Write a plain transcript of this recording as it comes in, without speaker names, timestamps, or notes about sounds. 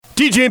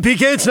DJ and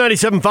PK, it's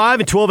 97.5 and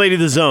 1280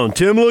 The Zone.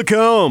 Tim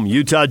Lacombe,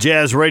 Utah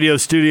Jazz radio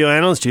studio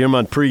analyst. You hear him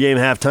on pregame,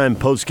 halftime,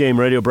 postgame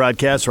radio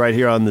broadcasts right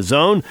here on The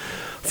Zone.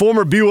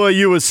 Former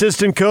BYU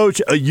assistant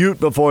coach, a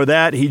Ute before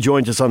that. He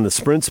joins us on the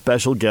Sprint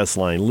special guest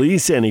line.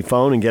 Lease any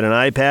phone and get an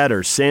iPad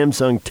or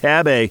Samsung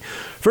Tab A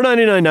for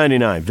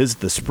 $99.99.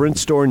 Visit the Sprint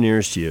store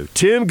nearest you.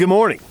 Tim, good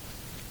morning.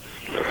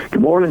 Good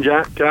morning,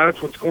 Jack.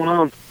 Guys, what's going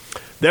on?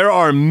 There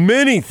are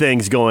many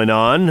things going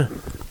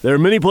on. There are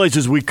many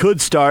places we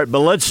could start, but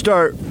let's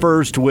start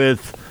first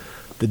with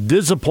the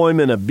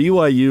disappointment of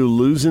BYU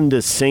losing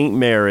to St.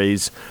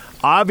 Mary's.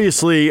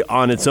 Obviously,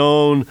 on its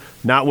own,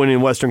 not winning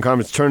the Western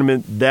Conference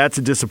Tournament, that's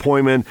a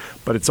disappointment,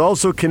 but it's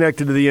also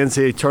connected to the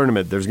NCAA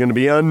Tournament. There's going to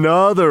be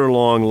another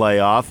long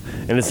layoff,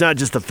 and it's not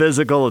just the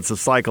physical, it's the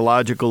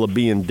psychological of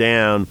being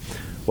down.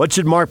 What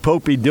should Mark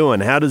Pope be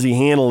doing? How does he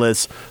handle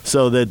this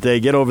so that they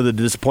get over the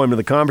disappointment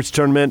of the conference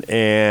tournament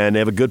and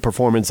have a good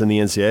performance in the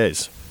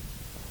NCAAs?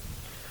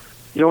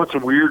 You know, it's a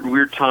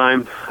weird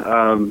time.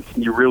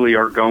 You really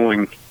are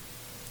going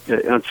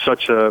on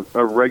such a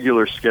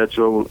regular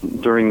schedule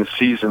during the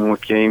season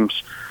with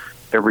games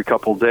every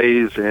couple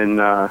days and,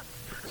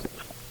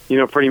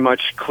 pretty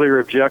much clear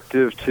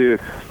objective to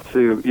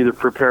either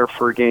prepare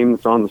for a game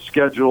that's on the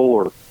schedule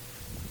or,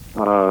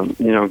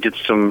 get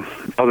some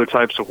other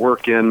types of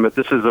work in. But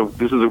this is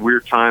a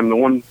weird time. The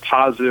one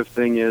positive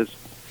thing is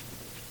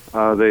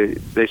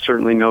they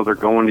certainly know they're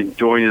going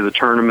to the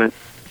tournament.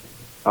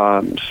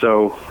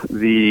 So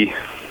the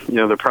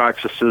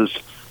practices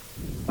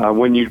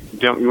when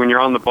you're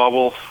on the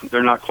bubble,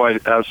 they're not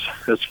quite as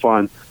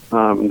fun.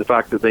 The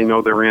fact that they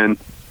know they're in,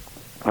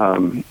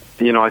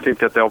 I think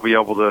that they'll be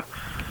able to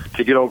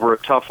get over a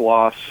tough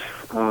loss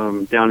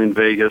down in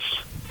Vegas,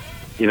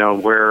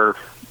 where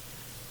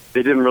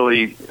they didn't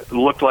really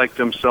look like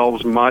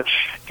themselves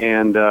much,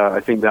 and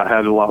I think that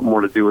had a lot more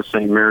to do with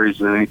St. Mary's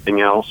than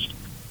anything else.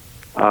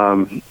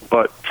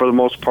 But for the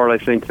most part, I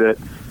think that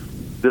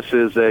this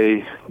is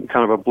a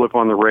kind of a blip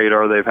on the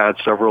radar. They've had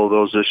several of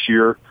those this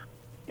year,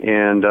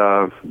 and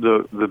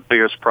the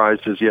biggest prize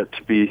is yet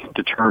to be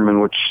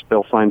determined, which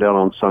they'll find out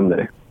on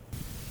Sunday.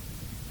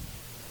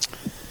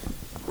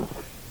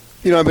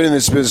 I've been in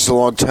this business a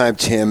long time,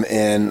 Tim,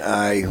 and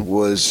I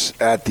was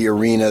at the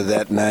arena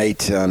that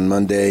night on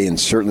Monday and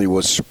certainly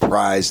was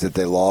surprised that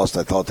they lost.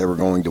 I thought they were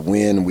going to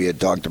win. We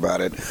had talked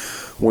about it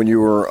when you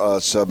were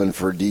subbing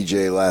for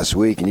DJ last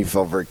week, and you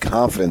felt very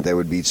confident they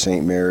would beat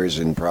St. Mary's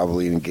and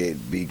probably even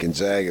beat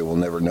Gonzaga. We'll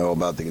never know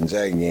about the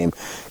Gonzaga game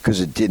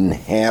because it didn't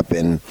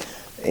happen.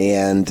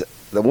 And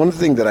the one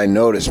thing that I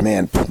noticed,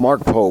 man,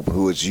 Mark Pope,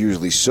 who is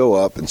usually so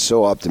up and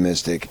so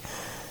optimistic,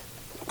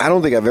 I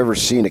don't think I've ever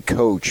seen a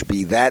coach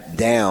be that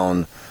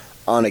down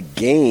on a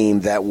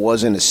game that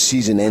wasn't a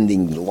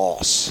season-ending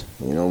loss.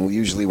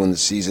 Usually when the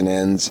season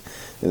ends,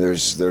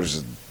 there's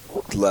a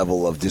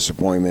level of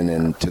disappointment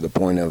and to the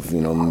point of,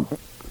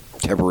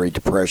 temporary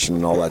depression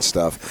and all that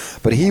stuff.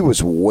 But he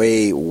was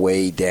way,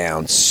 way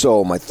down.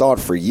 So my thought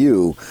for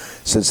you,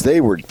 since they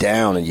were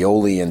down and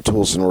Yoli and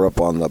Toulson were up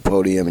on the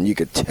podium, and you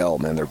could tell,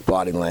 man, their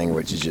body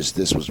language is just,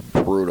 this was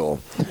brutal.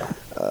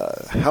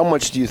 How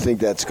much do you think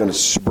that's going to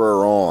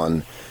spur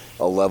on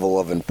a level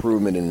of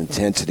improvement in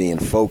intensity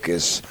and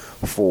focus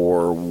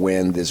for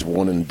when this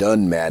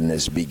one-and-done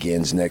madness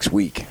begins next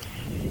week?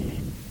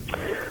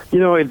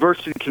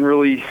 Adversity can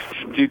really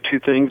do two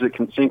things. It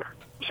can sink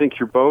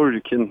your boat,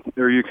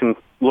 or you can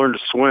learn to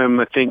swim.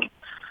 I think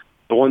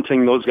the one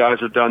thing those guys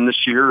have done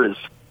this year is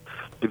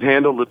they've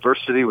handled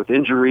adversity with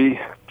injury,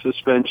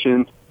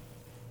 suspension,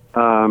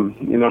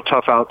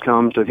 tough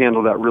outcomes. They've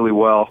handled that really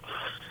well.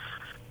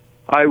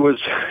 I was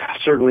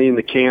certainly in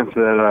the camp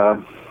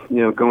that,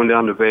 going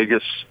down to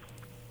Vegas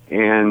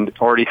and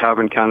already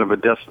having kind of a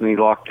destiny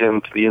locked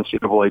into the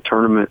NCAA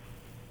tournament,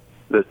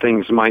 that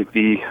things might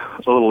be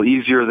a little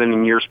easier than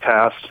in years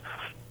past.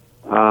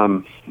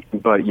 But,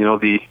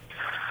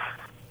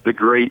 the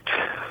great,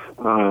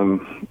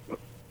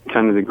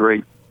 the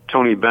great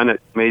Tony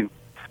Bennett I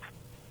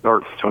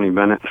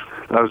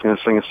was going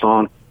to sing a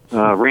song.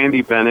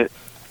 Randy Bennett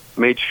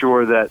made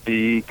sure that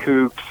the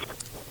Cougs,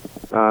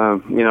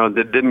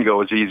 that didn't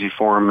go as easy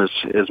for him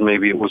as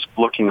maybe it was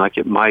looking like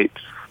it might.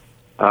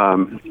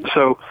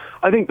 So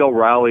I think they'll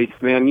rally.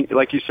 Man,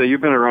 like you say,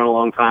 you've been around a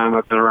long time.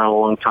 I've been around a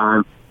long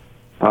time.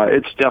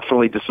 It's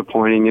definitely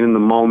disappointing in the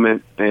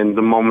moment and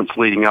the moments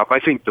leading up. I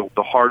think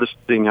the hardest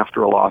thing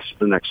after a loss is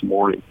the next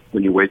morning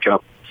when you wake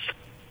up,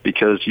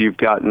 because you've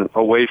gotten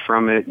away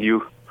from it.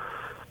 You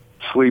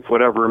sleep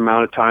whatever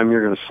amount of time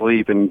you're going to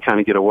sleep, and you kind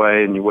of get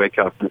away, and you wake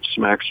up and it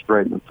smacks you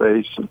right in the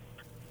face. And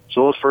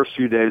so those first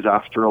few days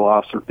after a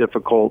loss are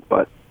difficult,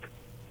 but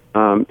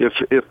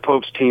if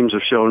Pope's teams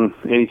have shown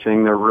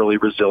anything, they're really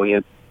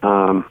resilient.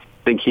 I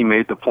think he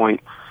made the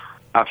point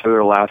after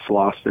their last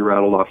loss. They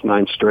rattled off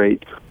 9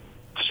 straight.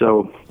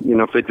 So,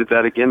 if they did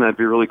that again, that'd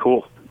be really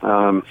cool.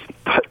 But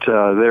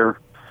they're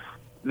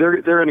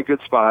in a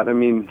good spot. I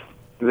mean,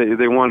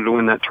 they wanted to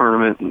win that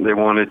tournament, and they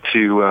wanted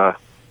to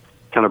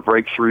kind of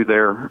break through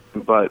there.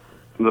 But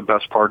the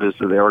best part is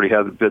that they already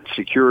have the bid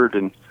secured,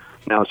 and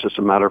now it's just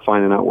a matter of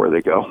finding out where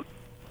they go.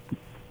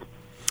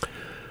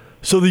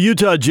 So the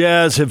Utah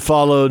Jazz have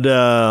followed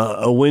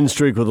a win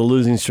streak with a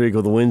losing streak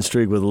with a win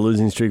streak with a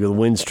losing streak with a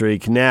win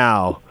streak.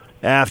 Now,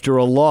 after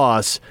a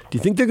loss, do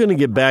you think they're going to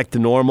get back to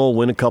normal,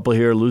 win a couple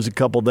here, lose a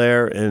couple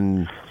there,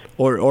 and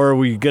or are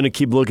we going to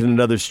keep looking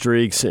at other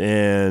streaks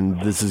and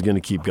this is going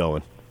to keep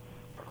going?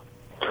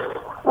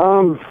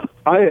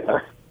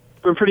 It's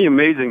been pretty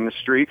amazing, the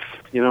streaks.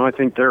 I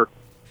think they're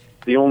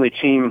the only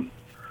team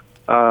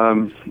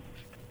in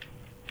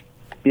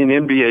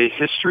NBA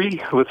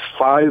history with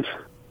 5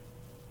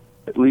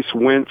 at least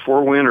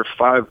 4-win or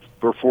 5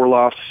 or 4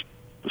 loss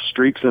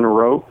streaks in a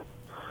row.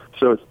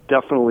 So it's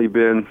definitely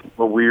been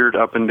a weird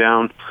up and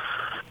down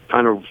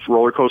kind of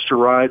roller coaster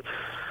ride.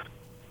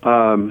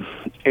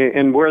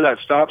 And where that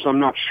stops, I'm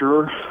not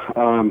sure.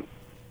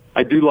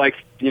 I do like,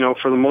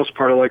 for the most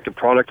part, I like the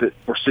product that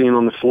we're seeing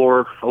on the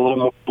floor a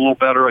little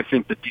better. I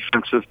think the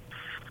defensive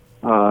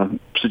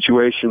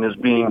situation is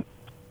being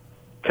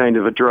kind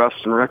of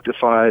addressed and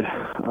rectified.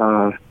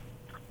 I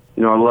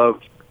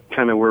love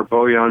kind of where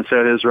Bojan's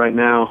head is right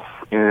now,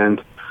 and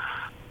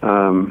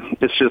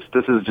this is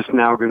just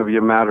now going to be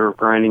a matter of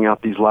grinding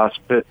out these last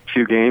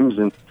few games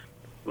and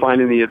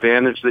finding the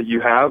advantage that you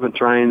have and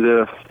trying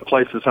to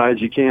place as high as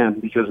you can,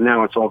 because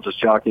now it's all just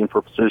jockeying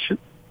for position.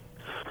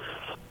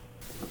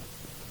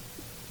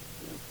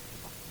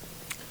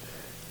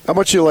 How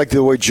much do you like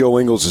the way Joe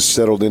Ingles has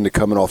settled into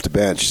coming off the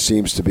bench?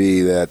 Seems to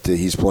be that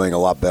he's playing a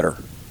lot better.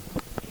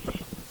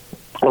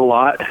 A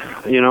lot.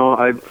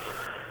 I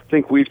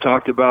think we've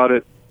talked about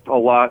it a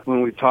lot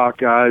when we talk,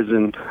 guys,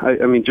 and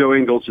I mean, Joe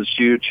Ingles is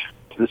huge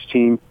to this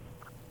team.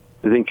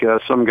 I think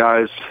some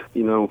guys,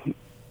 they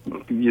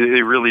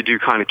really do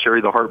kind of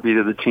carry the heartbeat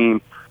of the team.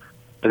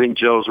 I think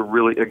Joe's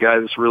a guy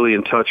that's really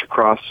in touch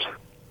across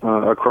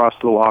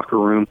the locker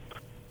room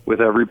with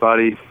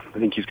everybody. I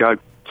think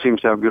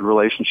seems to have good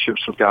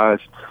relationships with guys,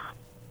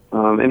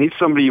 and he's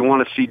somebody you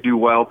want to see do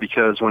well,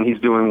 because when he's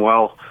doing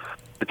well,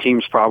 the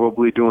team's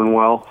probably doing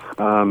well.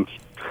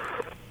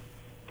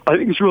 I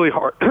think it's really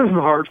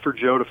hard for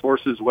Joe to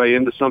force his way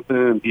into something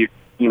and be,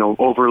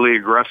 overly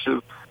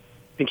aggressive.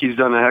 I think he's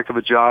done a heck of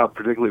a job,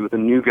 particularly with the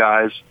new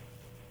guys,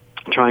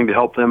 trying to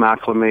help them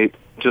acclimate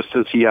just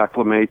as he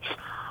acclimates.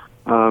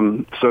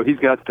 So he's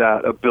got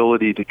that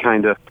ability to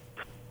kind of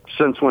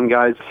sense when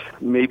guys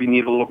maybe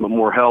need a little bit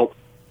more help.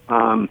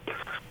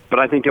 But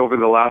I think over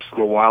the last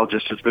little while,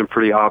 just it's been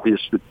pretty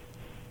obvious that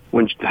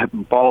when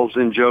ball's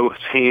in Joe's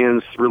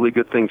hands, really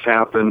good things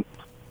happen.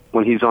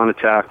 When he's on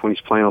attack, when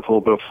he's playing with a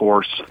little bit of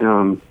force,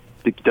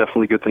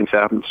 definitely good things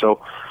happen. So,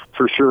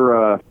 for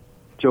sure,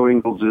 Joe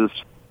Ingles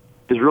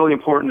is really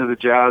important to the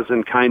Jazz,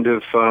 and kind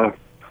of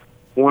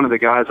one of the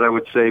guys I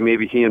would say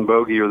maybe he and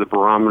Bogey are the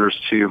barometers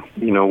to,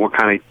 what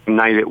kind of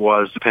night it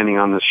was, depending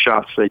on the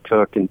shots they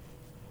took and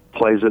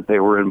plays that they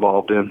were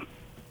involved in.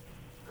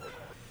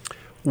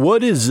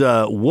 What is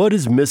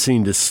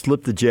missing to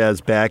slip the Jazz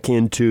back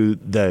into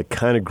the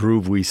kind of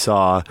groove we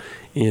saw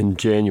in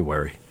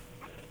January?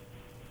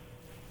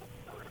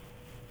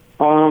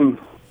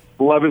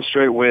 11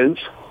 straight wins.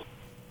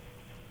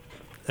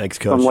 Thanks,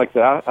 Coach. Something like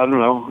that. I don't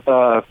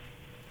know.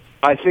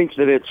 I think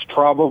that it's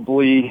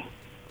probably,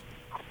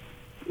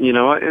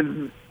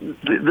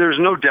 there's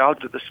no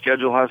doubt that the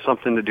schedule has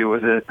something to do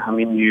with it. I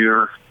mean,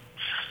 you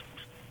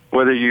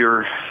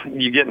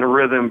get in a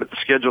rhythm, but the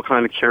schedule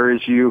kind of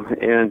carries you.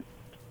 And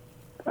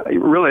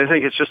really, I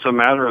think it's just a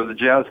matter of the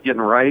Jazz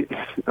getting right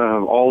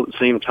all at the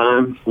same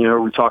time.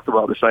 We talk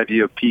about this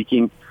idea of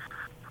peaking.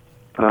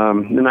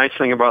 The nice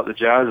thing about the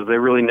Jazz is they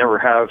really never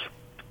have,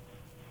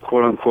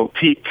 quote-unquote,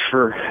 peaked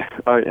for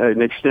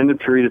an extended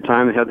period of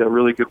time. They had that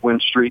really good win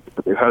streak,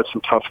 but they've had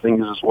some tough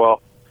things as well.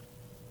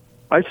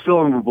 I still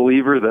am a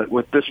believer that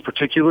with this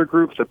particular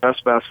group, the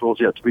best basketball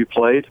is yet to be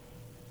played.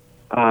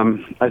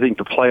 I think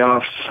the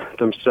playoffs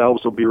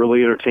themselves will be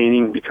really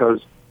entertaining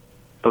because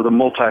of the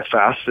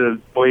multifaceted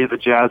way the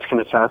Jazz can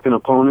attack an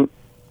opponent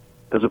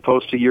as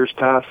opposed to years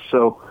past.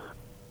 So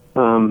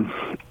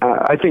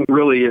I think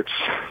really it's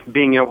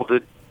being able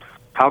to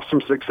have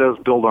some success,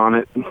 build on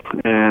it,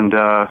 and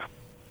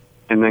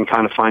then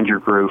kind of find your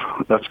groove.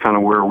 That's kind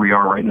of where we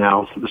are right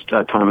now,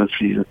 that time of the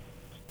season.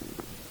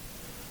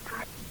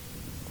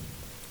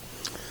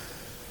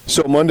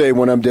 So Monday,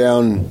 when I'm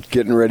down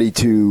getting ready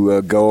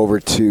to go over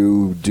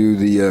to do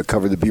the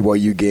cover the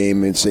BYU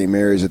game in St.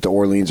 Mary's at the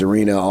Orleans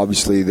Arena,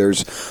 obviously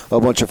there's a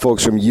bunch of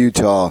folks from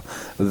Utah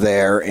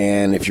there,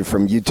 and if you're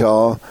from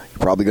Utah, you're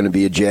probably going to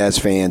be a Jazz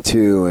fan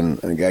too.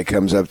 And a guy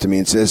comes up to me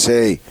and says,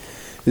 "Hey,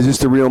 is this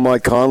the real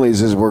Mike Conley?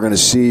 Is this we're going to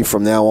see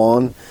from now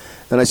on?"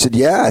 And I said,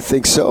 "Yeah, I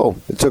think so."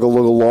 It took a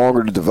little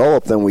longer to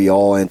develop than we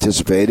all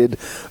anticipated,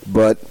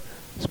 but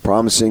it's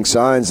promising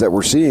signs that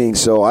we're seeing,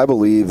 so I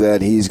believe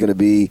that he's going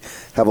to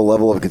have a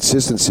level of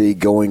consistency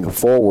going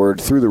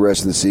forward through the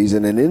rest of the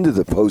season and into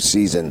the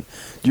postseason.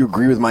 Do you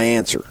agree with my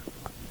answer?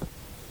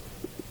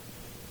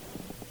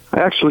 I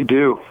actually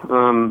do.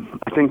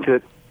 I think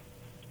that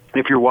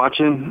if you're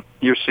watching,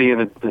 you're seeing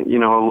a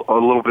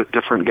little bit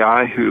different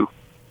guy who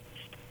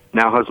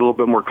now has a little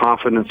bit more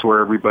confidence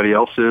where everybody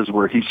else is,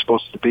 where he's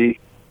supposed to be.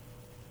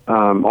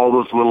 All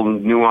those little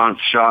nuanced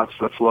shots,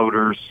 the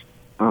floaters,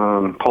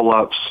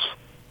 pull-ups,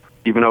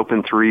 even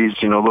open threes.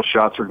 Those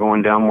shots are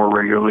going down more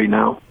regularly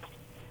now.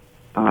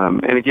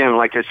 And again,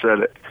 like I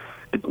said,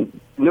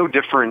 no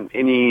different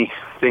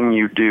anything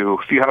you do.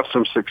 If you have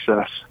some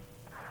success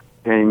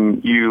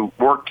and you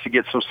work to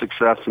get some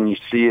success and you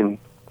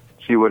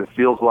see what it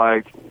feels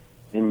like,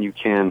 and you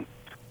can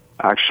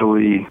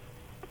actually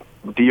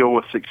deal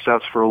with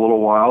success for a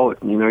little while,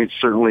 it's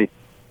certainly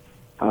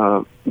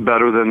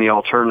better than the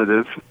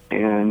alternative,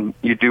 and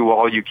you do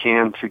all you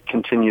can to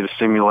continue to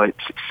simulate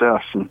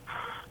success. And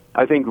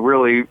I think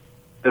really,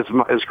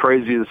 as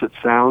crazy as it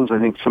sounds, I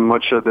think so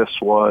much of this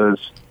was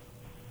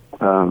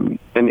an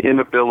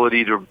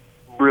inability to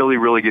really,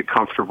 really get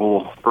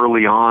comfortable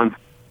early on,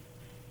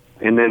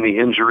 and then the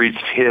injuries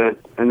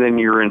hit, and then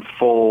you're in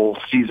full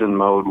season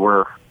mode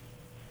where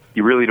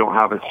you really don't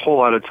have a whole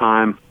lot of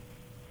time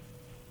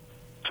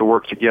to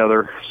work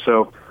together.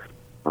 So,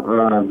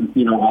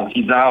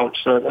 he's out.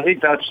 So I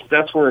think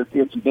that's where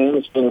it's been.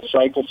 It's been a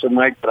cycle for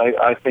Mike, but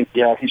I think,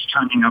 he's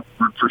turning up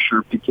for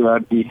sure, because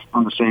I'd be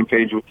on the same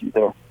page with you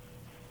there.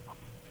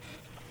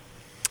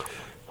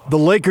 The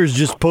Lakers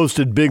just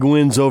posted big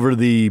wins over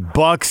the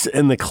Bucks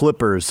and the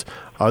Clippers.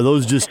 Are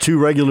those just 2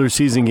 regular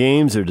season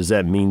games, or does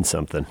that mean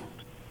something?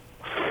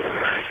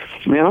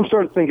 Man, I'm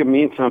starting to think it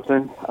means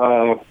something.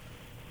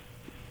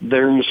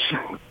 There's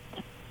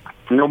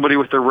nobody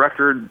with the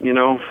record, in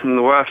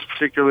the West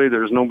particularly.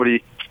 There's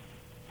nobody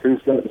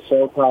who's got the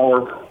star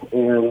power,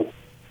 and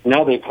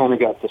now they've kind of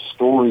got the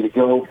storyline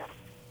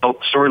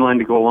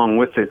to go along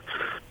with it.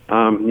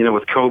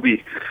 With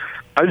Kobe,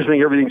 I just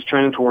think everything's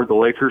trending toward the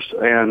Lakers,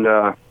 and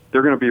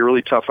they're going to be a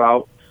really tough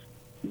out.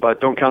 But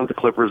don't count the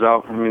Clippers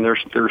out. I mean,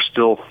 they're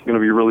still going to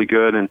be really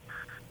good, and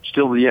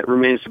still yet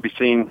remains to be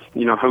seen.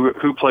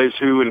 Who plays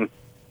who,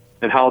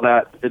 and how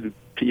that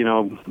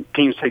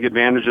teams take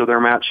advantage of their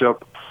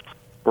matchup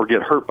or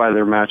get hurt by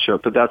their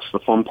matchup. But that's the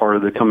fun part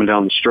of it, coming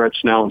down the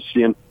stretch now and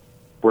seeing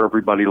where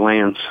everybody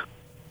lands.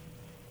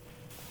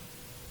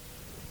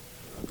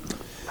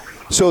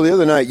 So the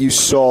other night you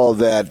saw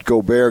that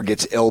Gobert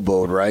gets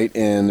elbowed, right?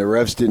 And the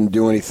refs didn't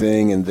do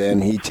anything, and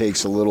then he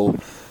takes a little,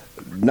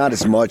 not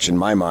as much in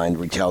my mind,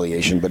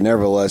 retaliation, but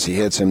nevertheless he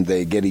hits him,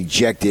 they get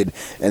ejected,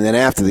 and then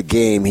after the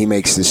game he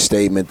makes this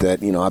statement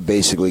that, I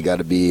basically got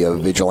to be a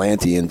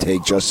vigilante and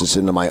take justice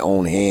into my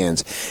own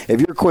hands. If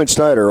you're Quinn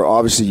Snyder,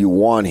 obviously you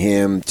want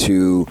him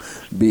to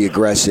be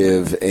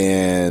aggressive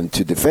and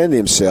to defend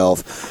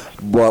himself,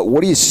 but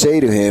what do you say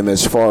to him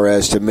as far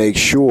as to make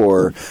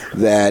sure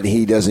that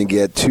he doesn't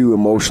get too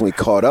emotionally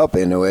caught up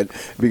into it,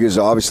 because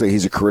obviously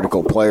he's a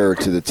critical player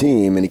to the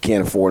team and he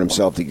can't afford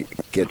himself to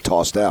get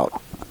tossed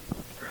out?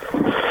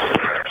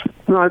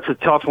 No, it's a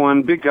tough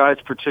one. Big guys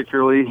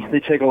particularly, they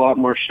take a lot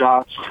more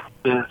shots.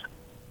 This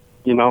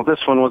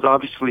one was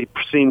obviously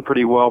seen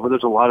pretty well, but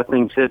there's a lot of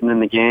things hidden in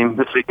the game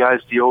that big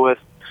guys deal with.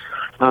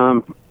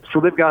 So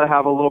they've got to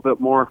have a little bit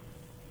more.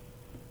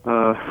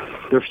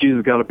 Their fuse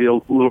has got to be a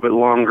little bit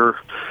longer.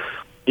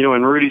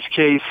 In Rudy's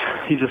case,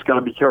 he's just got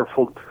to be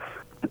careful.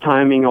 The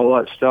timing, all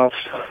that stuff,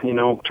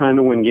 trying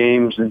to win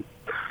games. And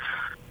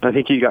I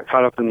think he got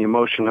caught up in the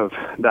emotion of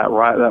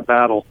that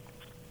battle.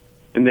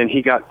 And then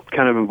he got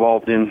kind of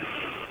involved in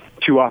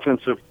 2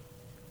 offensive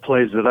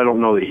plays that I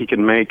don't know that he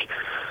can make.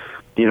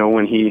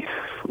 When he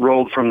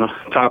rolled from the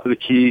top of the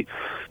key,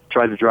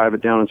 tried to drive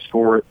it down and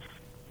score it,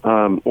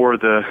 or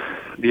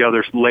the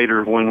other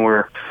later one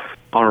where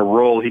on a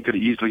roll he could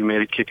have easily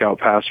made a kick-out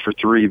pass for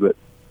 3, but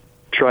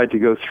tried to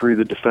go through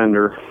the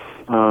defender.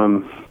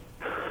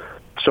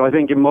 So I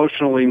think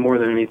emotionally, more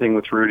than anything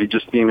with Rudy,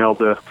 just being able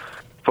to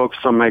focus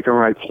on making the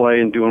right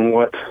play and doing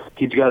what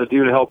he's got to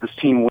do to help his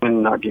team win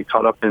and not get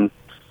caught up in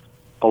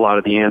a lot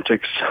of the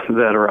antics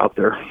that are out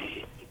there.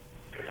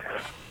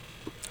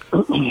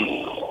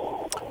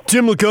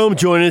 Tim LaComb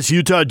joining us,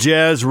 Utah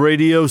Jazz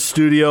radio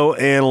studio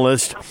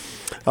analyst.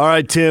 All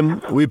right,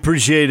 Tim, we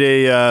appreciate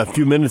a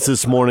few minutes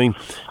this morning.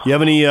 You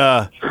have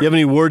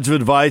any words of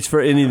advice for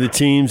any of the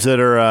teams that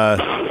are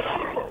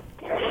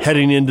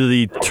heading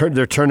into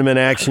their tournament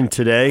action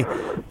today?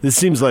 This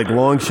seems like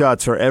long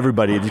shots for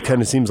everybody. It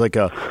kind of seems like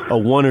a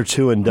 1 or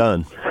 2 and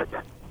done.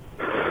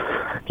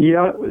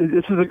 Yeah,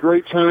 this is a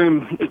great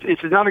time.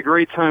 It's not a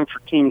great time for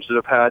teams that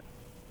have had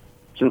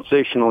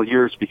sensational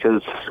years,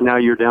 because now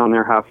you're down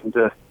there having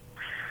to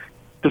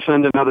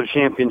defend another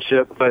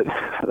championship. But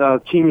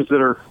teams that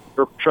are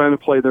trying to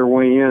play their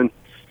way in,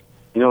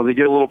 they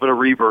get a little bit of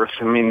rebirth.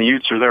 I mean, the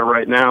Utes are there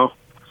right now.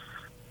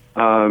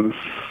 The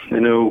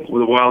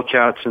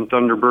Wildcats and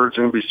Thunderbirds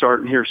are going to be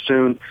starting here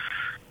soon.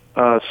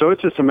 So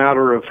it's just a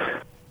matter of,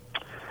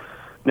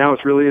 now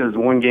it's really is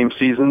 1-game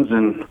seasons,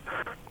 and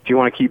if you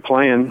want to keep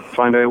playing,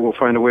 we'll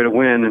find a way to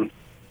win, and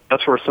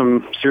that's where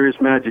some serious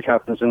magic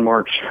happens in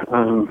March.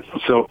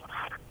 So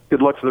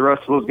good luck to the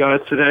rest of those guys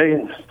today,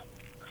 and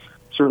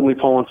certainly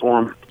pulling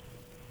for them.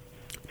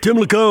 Tim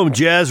LaComb,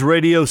 Jazz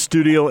radio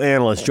studio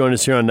analyst, join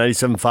us here on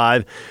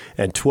 97.5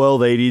 and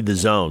 1280 The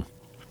Zone.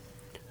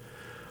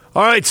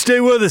 All right, stay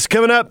with us.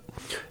 Coming up,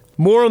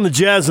 more on the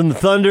Jazz and the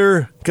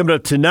Thunder. Coming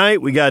up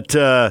tonight, we got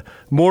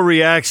more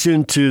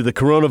reaction to the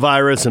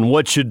coronavirus and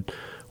what should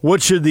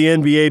What should the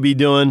NBA be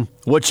doing?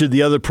 What should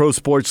the other pro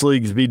sports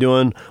leagues be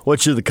doing? What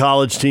should the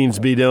college teams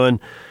be doing?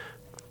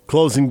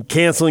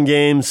 Canceling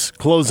games,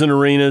 closing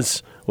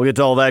arenas. We'll get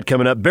to all that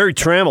coming up. Barry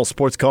Trammell,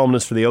 sports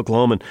columnist for the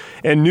Oklahoman,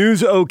 and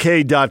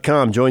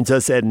NewsOK.com joins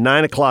us at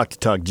 9 o'clock to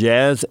talk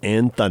Jazz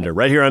and Thunder.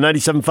 Right here on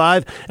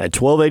 97.5 at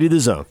 1280 The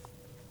Zone.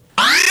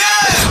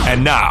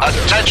 And now,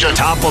 attention,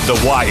 top of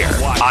the wire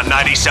on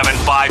 97.5,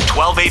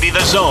 1280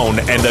 The Zone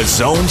and the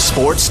Zone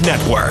Sports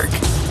Network.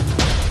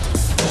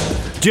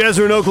 Jazz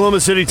are in Oklahoma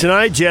City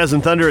tonight. Jazz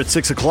and Thunder at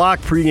 6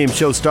 o'clock. Pre-game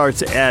show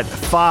starts at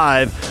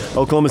 5.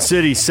 Oklahoma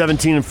City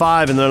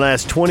 17-5 in their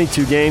last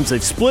 22 games.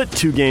 They've split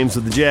 2 games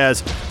with the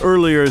Jazz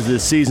earlier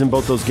this season.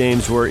 Both those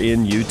games were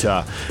in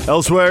Utah.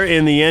 Elsewhere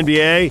in the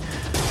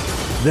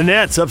NBA, the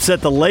Nets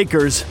upset the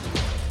Lakers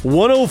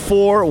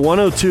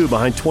 104-102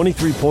 behind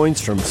 23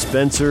 points from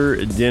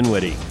Spencer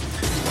Dinwiddie.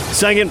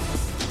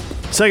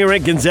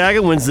 Second-ranked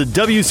Gonzaga wins the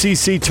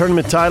WCC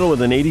tournament title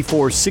with an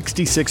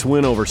 84-66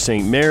 win over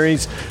St.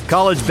 Mary's.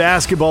 College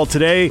basketball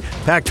today.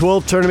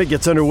 Pac-12 tournament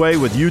gets underway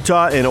with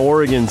Utah and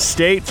Oregon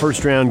State.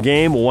 First-round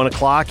game, 1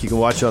 o'clock. You can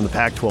watch it on the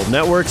Pac-12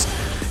 networks.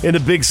 In the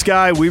Big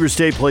Sky, Weber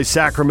State plays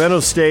Sacramento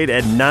State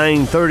at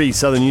 9:30.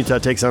 Southern Utah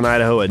takes on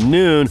Idaho at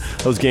noon.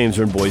 Those games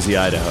are in Boise,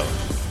 Idaho.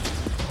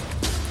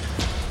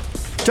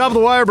 Top of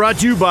the Wire brought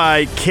to you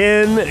by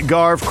Ken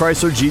Garff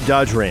Chrysler Jeep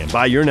Dodge Ram.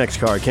 Buy your next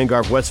car at Ken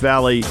Garff West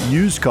Valley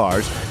Used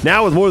Cars.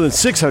 Now with more than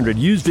 600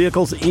 used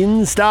vehicles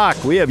in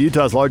stock. We have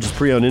Utah's largest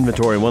pre-owned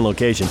inventory in one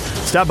location.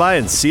 Stop by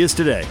and see us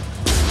today.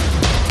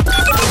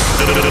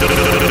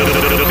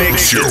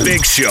 The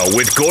Big Show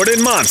with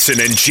Gordon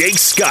Monson and Jake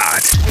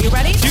Scott. Are you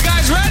ready? You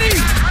guys ready?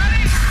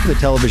 The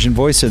television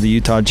voice of the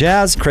Utah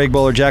Jazz, Craig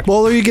Bowler, Jack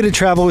Bowler. You get to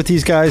travel with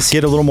these guys,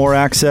 get a little more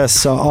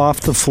access off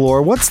the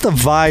floor. What's the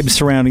vibe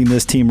surrounding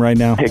this team right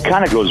now? It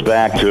kind of goes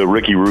back to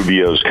Ricky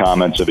Rubio's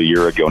comments of a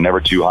year ago, never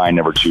too high,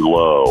 never too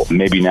low.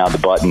 Maybe now the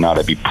button ought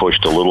to be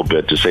pushed a little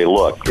bit to say,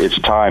 look, it's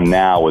time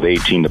now with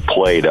 18 to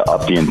play to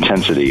up the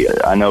intensity.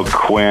 I know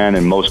Quinn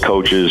and most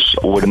coaches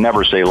would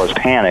never say let's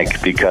panic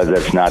because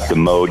that's not the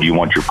mode you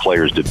want your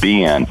players to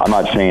be in. I'm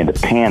not saying to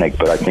panic,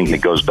 but I think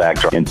it goes back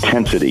to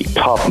intensity,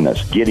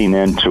 toughness, getting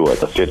into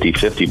it, the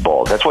 50-50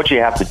 ball. That's what you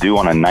have to do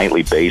on a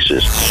nightly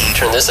basis.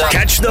 Turn this up.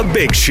 Catch the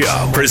Big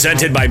Show,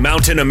 presented by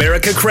Mountain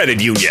America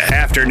Credit Union.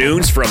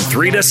 Afternoons from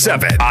 3 to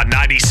 7 on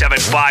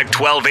 97.5,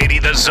 1280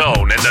 The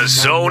Zone and the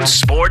Zone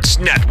Sports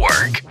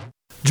Network.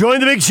 Join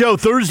the Big Show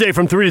Thursday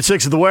from 3 to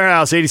 6 at the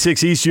Warehouse,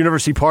 86 East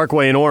University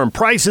Parkway in Orem.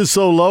 Price is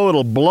so low,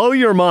 it'll blow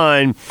your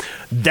mind.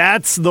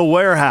 That's the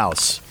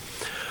Warehouse.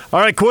 All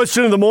right,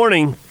 question of the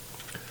morning.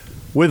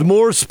 With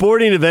more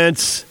sporting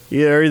events,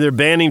 they're either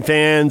banning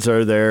fans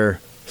or they're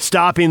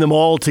stopping them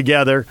all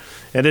together,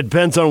 and it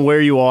depends on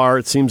where you are.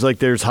 It seems like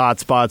there's hot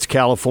spots.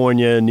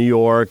 California, New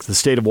York, the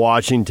state of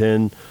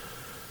Washington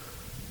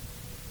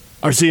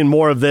are seeing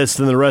more of this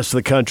than the rest of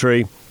the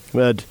country,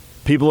 but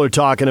people are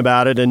talking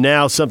about it, and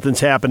now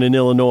something's happened in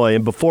Illinois,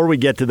 and before we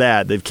get to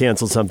that, they've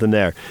canceled something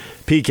there.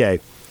 PK,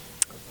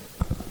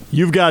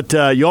 you've got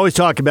you always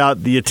talk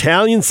about the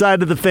Italian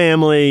side of the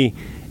family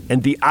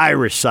and the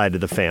Irish side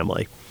of the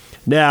family.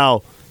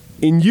 Now,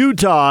 in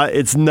Utah,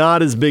 it's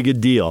not as big a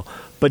deal.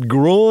 But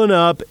growing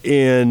up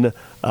in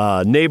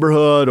a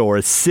neighborhood or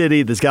a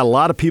city that's got a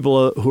lot of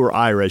people who are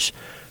Irish,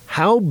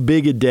 how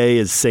big a day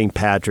is St.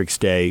 Patrick's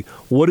Day?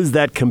 What does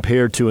that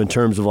compare to in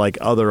terms of like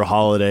other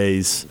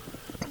holidays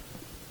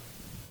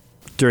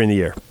during the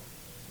year?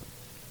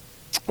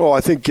 Well,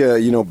 I think,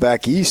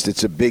 back east,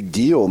 it's a big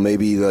deal.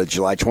 Maybe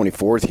July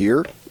 24th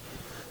here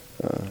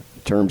in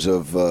terms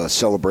of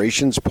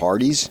celebrations,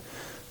 parties,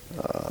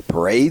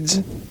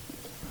 parades.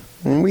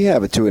 And we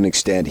have it to an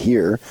extent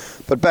here.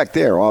 But back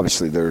there,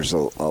 obviously, there's a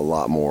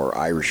lot more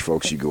Irish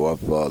folks. You go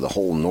up the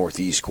whole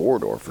northeast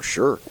corridor for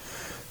sure,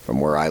 from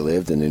where I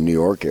lived in the New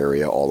York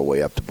area all the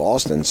way up to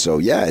Boston. So,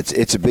 yeah,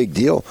 it's a big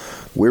deal.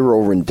 We were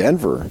over in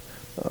Denver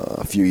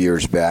a few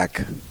years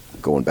back,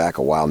 going back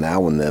a while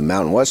now, when the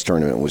Mountain West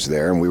tournament was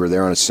there, and we were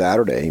there on a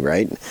Saturday,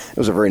 right? It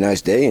was a very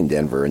nice day in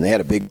Denver, and they had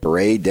a big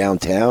parade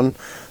downtown.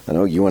 I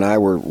know you and I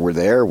were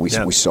there. We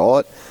saw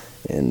it.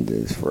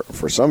 And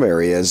for some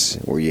areas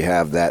where you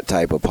have that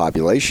type of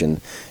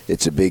population,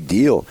 it's a big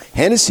deal.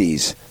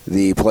 Hennessy's,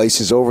 the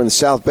places over in the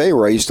South Bay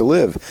where I used to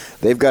live,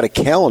 they've got a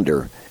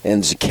calendar and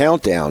it's a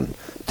countdown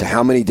to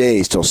how many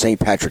days till St.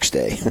 Patrick's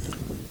Day.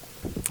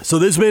 So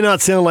this may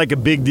not sound like a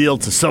big deal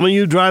to some of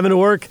you driving to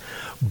work,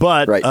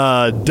 but right.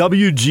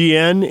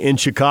 WGN in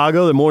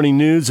Chicago, the Morning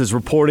News, is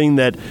reporting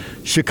that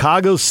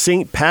Chicago's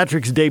St.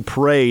 Patrick's Day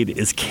Parade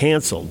is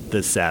canceled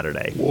this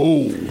Saturday.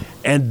 Whoa.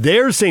 And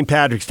their St.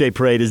 Patrick's Day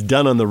Parade is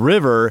done on the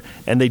river,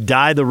 and they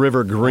dye the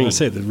river green. I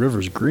say the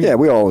river's green. Yeah,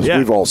 we've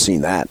all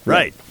seen that.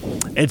 Right.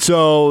 And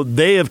so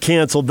they have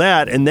canceled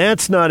that, and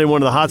that's not in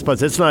one of the hot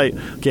spots. It's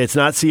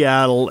not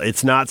Seattle,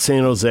 it's not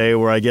San Jose,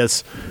 where I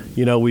guess,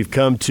 we've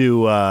come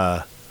to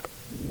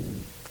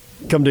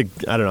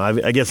I don't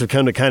know, I guess I've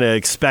come to kind of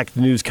expect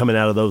news coming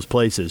out of those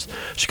places.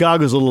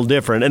 Chicago's a little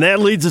different. And that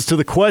leads us to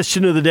the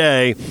question of the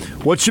day.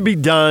 What should be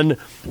done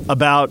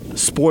about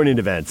sporting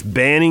events?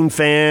 Banning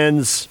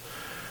fans,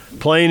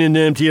 playing in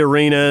empty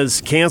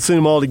arenas, canceling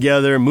them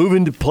altogether,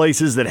 moving to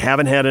places that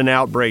haven't had an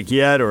outbreak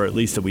yet, or at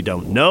least that we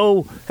don't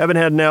know haven't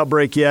had an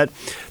outbreak yet.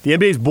 The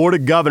NBA's Board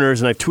of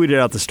Governors, and I've tweeted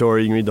out the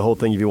story. You can read the whole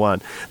thing if you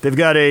want. They've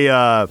got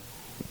a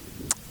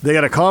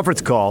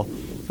conference call,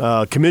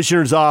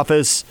 commissioner's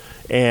office,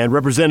 and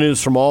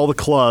representatives from all the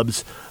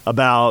clubs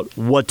about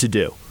what to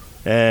do.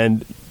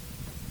 And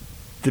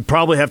they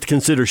probably have to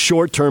consider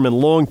short-term and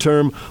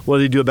long-term. What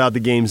do they do about the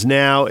games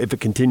now? If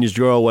it continues to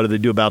grow, what do they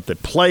do about the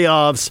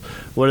playoffs?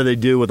 What do they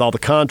do with all the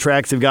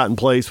contracts they've got in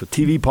place with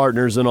TV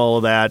partners and all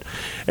of that?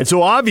 And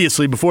so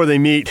obviously before they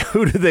meet,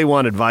 who do they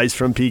want advice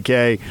from,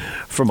 PK?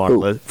 From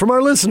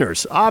our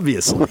listeners,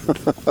 obviously.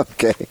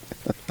 Okay.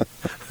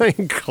 I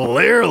mean,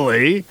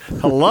 clearly.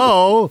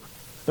 Hello?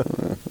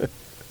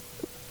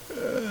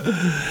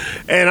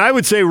 And I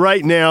would say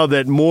right now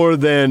that more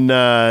than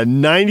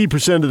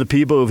 90% of the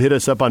people who've hit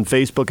us up on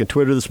Facebook and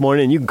Twitter this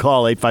morning, and you can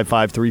call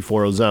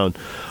 855-340-ZONE,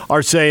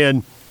 are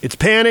saying it's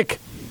panic,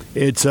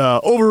 it's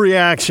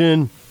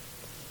overreaction,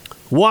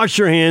 wash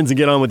your hands and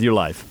get on with your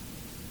life.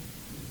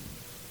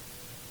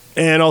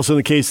 And also in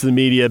the case of the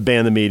media,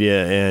 ban the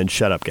media and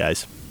shut up,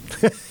 guys.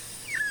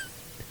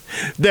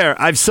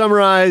 There, I've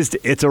summarized.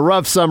 It's a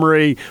rough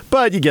summary,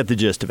 but you get the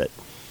gist of it.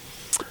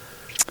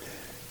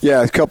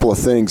 Yeah, a couple of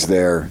things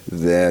there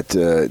that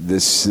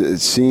it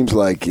seems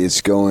like it's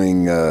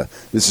going,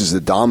 this is the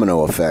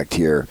domino effect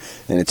here,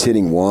 and it's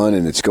hitting one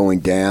and it's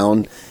going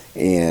down,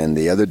 and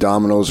the other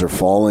dominoes are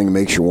falling. It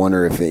makes you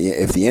wonder if the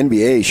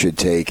NBA should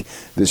take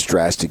this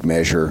drastic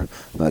measure.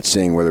 I'm not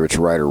saying whether it's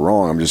right or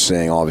wrong. I'm just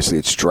saying obviously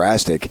it's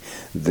drastic.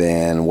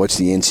 Then what's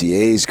the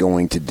NCAA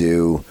going to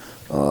do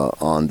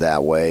on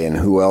that way, and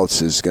who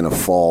else is going to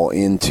fall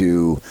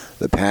into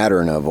the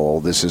pattern of, oh,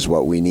 this is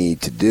what we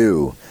need to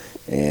do?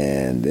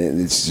 And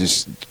it's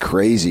just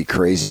crazy,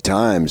 crazy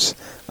times.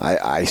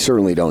 I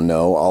certainly don't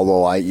know,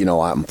 although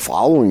I'm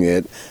following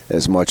it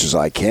as much as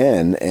I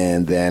can.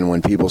 And then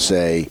when people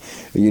say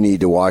you need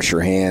to wash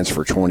your hands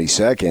for 20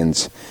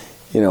 seconds,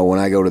 when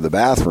I go to the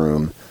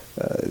bathroom,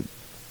 it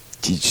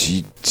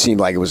seemed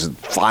like it was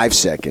 5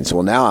 seconds.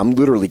 Well, now I'm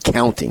literally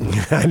counting.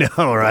 I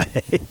know,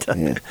 right?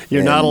 And,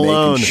 You're not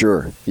alone.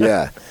 Sure,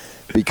 yeah.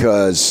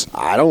 Because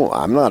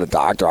I'm not a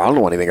doctor. I don't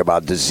know anything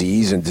about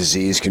disease and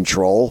disease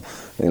control.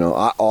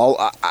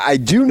 I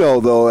do know,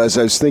 though, as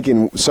I was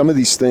thinking, some of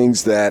these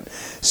things that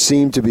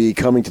seem to be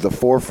coming to the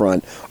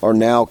forefront are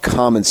now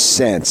common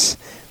sense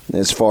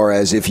as far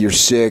as if you're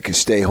sick,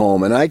 stay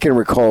home. And I can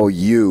recall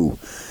you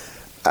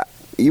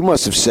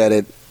must have said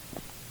it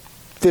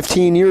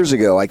 15 years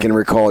ago. I can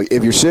recall,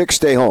 if you're sick,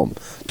 stay home.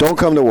 Don't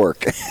come to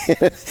work.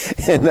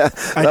 And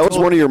that was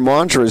one of your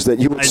mantras that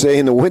you would say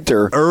in the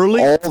winter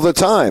all the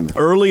time.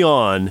 Early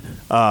on,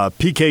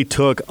 PK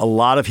took a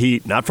lot of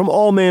heat, not from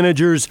all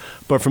managers,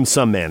 but from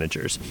some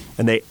managers.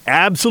 And they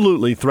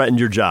absolutely threatened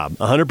your job.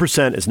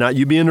 100%. It's not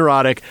you being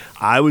neurotic.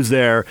 I was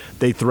there.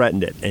 They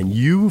threatened it. And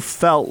you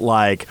felt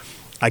like,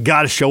 I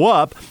got to show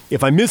up.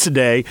 If I miss a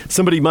day,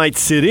 somebody might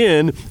sit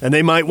in and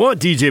they might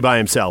want DJ by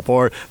himself,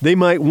 or they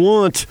might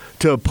want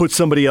to put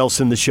somebody else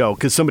in the show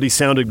because somebody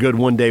sounded good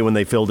one day when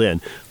they filled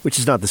in, which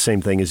is not the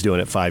same thing as doing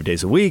it 5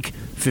 days a week,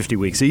 50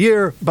 weeks a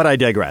year, but I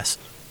digress.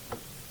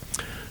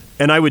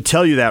 And I would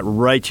tell you that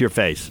right to your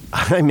face.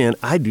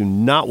 I do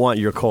not want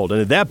your cold.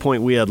 And at that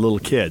point, we had little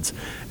kids,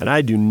 and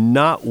I do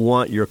not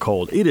want your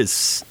cold. It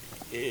is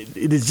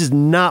just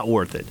not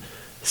worth it.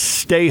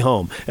 Stay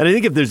home. And I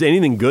think if there's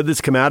anything good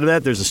that's come out of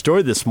that, there's a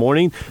story this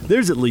morning.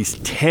 There's at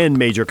least 10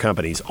 major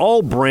companies,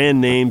 all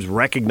brand names,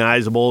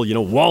 recognizable,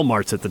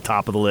 Walmart's at the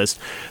top of the list,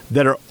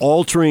 that are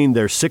altering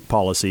their sick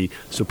policy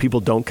so people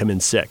don't come in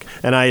sick.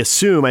 And I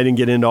assume, I didn't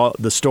get into all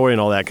the story and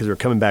all that because we're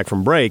coming back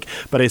from break,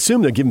 but I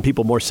assume they're giving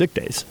people more sick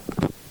days.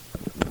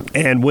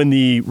 And when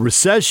the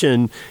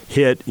recession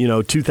hit,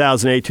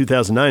 2008,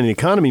 2009, and the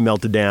economy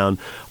melted down,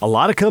 a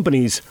lot of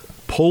companies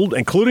pulled,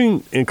 including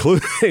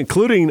the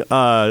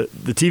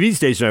TV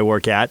station I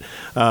work at.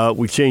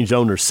 We've changed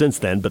owners since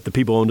then, but the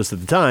people who owned us at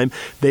the time,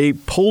 they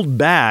pulled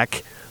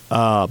back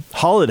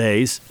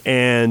holidays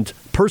and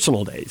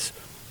personal days,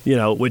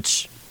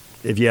 which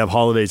if you have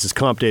holidays as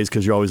comp days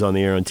because you're always on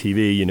the air on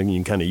TV, you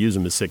can kind of use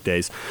them as sick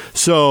days.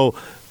 So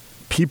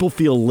people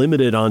feel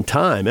limited on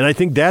time. And I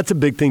think that's a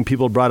big thing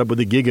people brought up with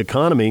the gig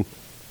economy.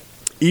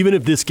 Even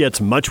if this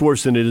gets much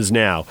worse than it is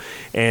now,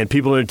 and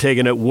people are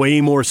taking it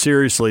way more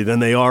seriously than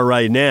they are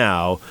right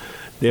now,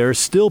 there are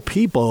still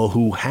people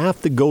who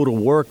have to go to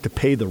work to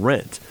pay the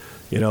rent.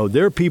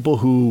 There are people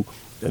who,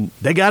 and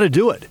they got to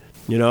do it.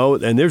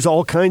 And there's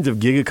all kinds of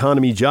gig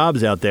economy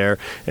jobs out there,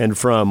 and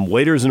from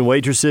waiters and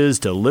waitresses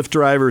to Lyft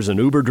drivers and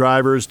Uber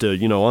drivers to,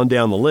 on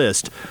down the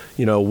list,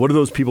 what are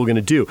those people going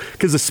to do?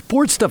 Because the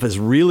sports stuff is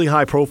really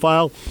high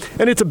profile,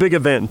 and it's a big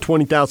event, and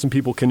 20,000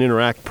 people can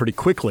interact pretty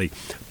quickly.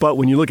 But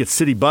when you look at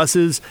city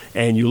buses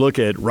and you look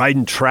at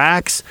riding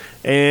tracks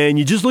and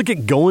you just look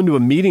at going to a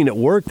meeting at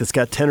work that's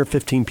got 10 or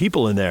 15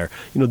 people in there,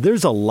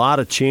 there's a lot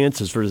of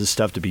chances for this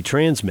stuff to be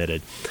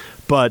transmitted.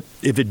 But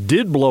if it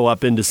did blow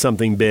up into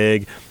something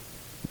big,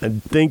 I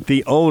think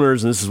the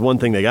owners, and this is one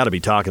thing they got to be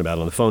talking about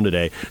on the phone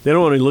today, they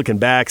don't want to be looking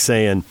back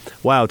saying,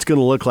 wow, it's going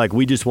to look like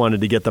we just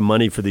wanted to get the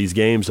money for these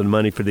games and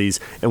money for these,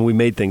 and we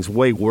made things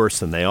way worse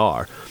than they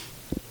are.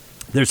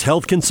 There's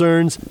health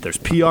concerns, there's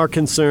PR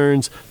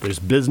concerns, there's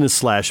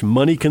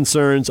business/money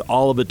concerns,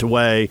 all of it to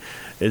weigh.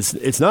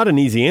 It's not an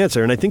easy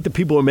answer, and I think the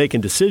people who are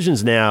making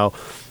decisions now,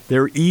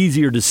 they're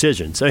easier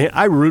decisions.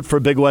 I root for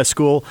a Big West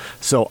school,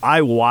 so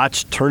I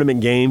watch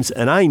tournament games,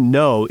 and I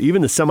know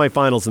even the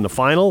semifinals and the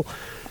final,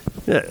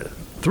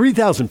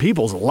 3,000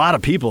 people is a lot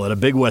of people at a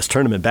Big West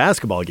tournament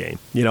basketball game.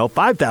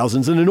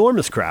 5,000 is an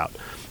enormous crowd.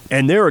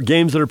 And there are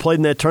games that are played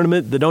in that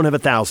tournament that don't have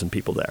 1,000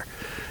 people there.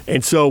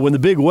 And so when the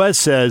Big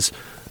West says,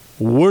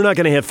 we're not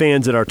going to have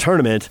fans at our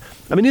tournament,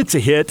 I mean, it's a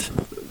hit,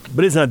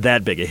 but it's not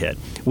that big a hit.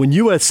 When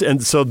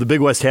and so the Big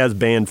West has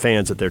banned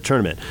fans at their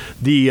tournament.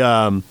 The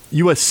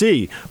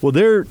USC, well,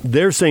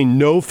 they're saying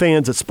no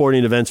fans at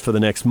sporting events for the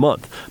next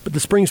month. But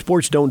the spring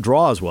sports don't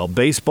draw as well.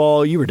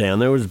 Baseball, you were down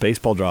there. Was a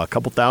baseball draw? A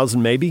couple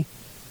thousand maybe?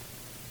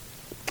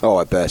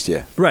 Oh, at best,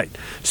 yeah. Right.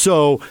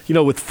 So,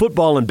 with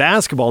football and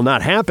basketball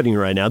not happening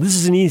right now, this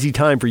is an easy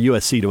time for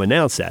USC to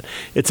announce that.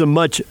 It's a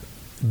much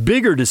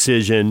bigger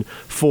decision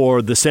for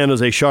the San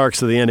Jose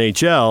Sharks of the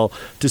NHL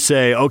to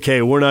say,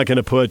 okay, we're not going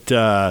to put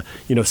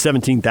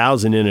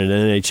 17,000 in an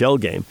NHL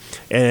game.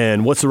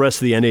 And what's the rest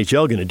of the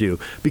NHL going to do?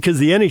 Because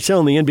the NHL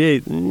and the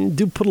NBA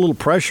do put a little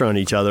pressure on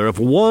each other. If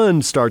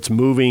one starts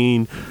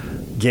moving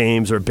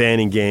games or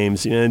banning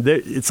games,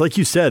 it's like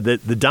you said,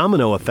 that the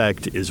domino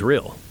effect is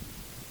real.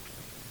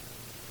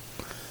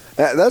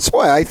 That's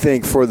why I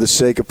think, for the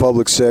sake of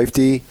public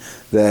safety,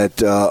 that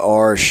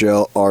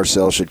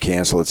RSL should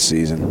cancel its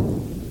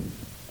season.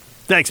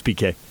 Thanks,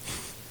 PK.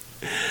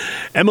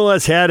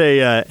 MLS had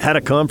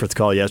a conference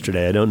call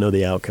yesterday. I don't know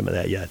the outcome of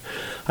that yet.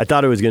 I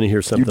thought I was going to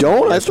hear something. You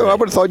don't? I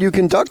would have thought you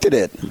conducted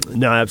it.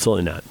 No,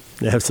 absolutely not.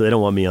 Absolutely, they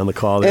don't want me on the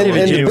call. And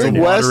the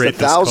Big West,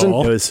 1,000.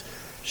 It was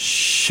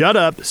shut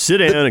up, sit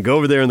down, and go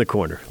over there in the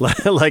corner,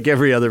 like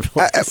every other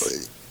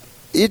place.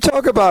 You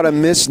talk about a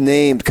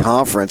misnamed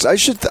conference. I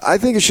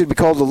think it should be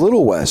called the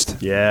Little West.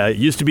 Yeah, it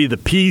used to be the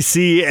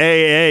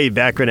PCAA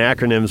back when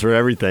acronyms were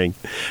everything.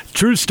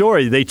 True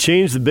story. They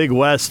changed the Big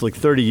West like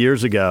 30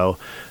 years ago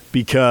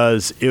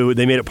because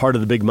they made it part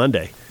of the Big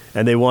Monday,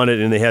 and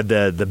they had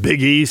the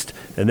Big East,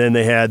 and then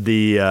they had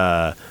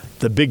the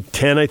Big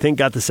Ten, I think,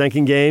 got the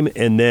second game,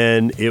 and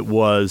then it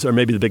was, or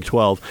maybe the Big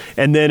 12,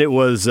 and then it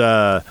was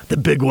the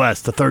Big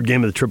West, the third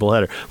game of the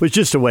triple-header. It was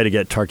just a way to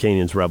get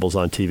Tarkanian's Rebels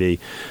on TV.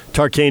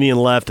 Tarkanian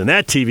left, and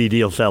that TV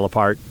deal fell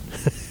apart.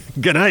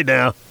 Good night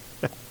now.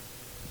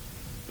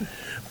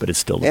 But it's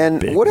still And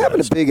Big what West.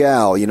 happened to Big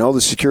Al, the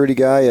security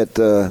guy at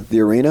the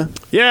arena?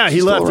 Yeah,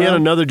 he left. He had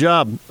around? another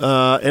job.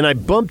 And I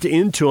bumped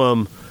into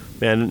him,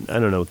 man, I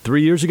don't know,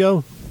 3 years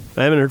ago?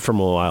 I haven't heard from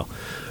him in a while.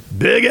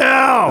 Big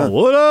Al,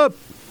 what up?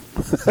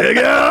 Big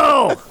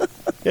Al!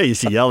 Yeah, you used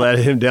to yell at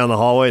him down the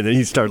hallway, and then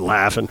he'd start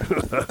laughing.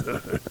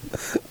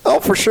 Oh,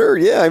 for sure.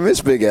 Yeah, I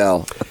miss Big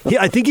Al.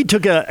 I think he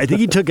took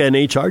an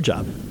HR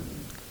job.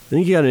 I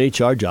think he got an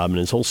HR job, and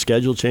his whole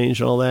schedule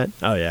changed and all that.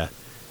 Oh, yeah.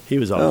 He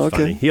was always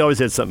funny. He always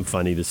had something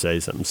funny to say,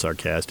 something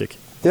sarcastic.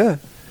 Yeah.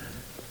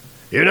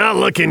 You're not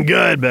looking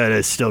good, but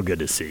it's still good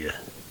to see you.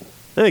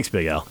 Thanks,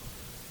 Big Al.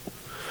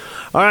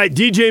 All right,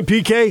 DJ and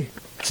PK,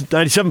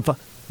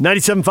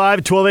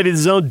 97.5, 1280 The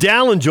Zone.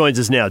 Dallin joins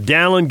us now.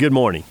 Dallin, good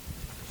morning.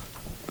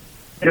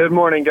 Good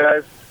morning,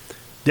 guys.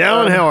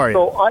 Dallin, how are you?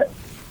 So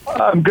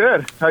I'm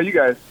good. How are you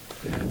guys?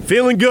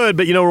 Feeling good,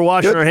 but, we're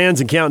washing our hands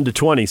and counting to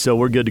 20, so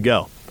we're good to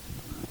go.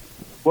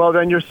 Well,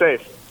 then you're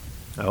safe.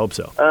 I hope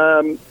so.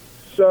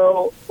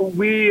 So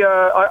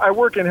I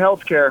work in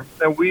healthcare,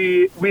 and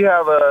we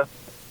have a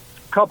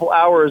couple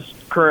hours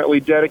currently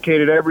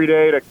dedicated every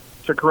day to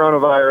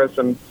coronavirus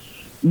and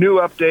new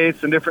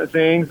updates and different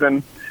things.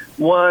 And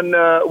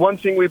one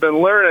thing we've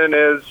been learning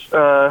is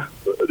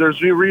there's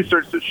new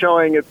research that's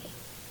showing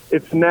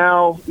it's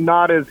now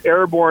not as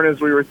airborne as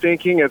we were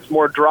thinking. It's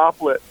more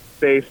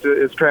droplet-based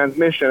as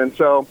transmission. And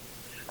so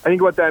I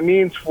think what that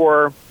means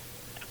for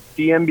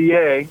the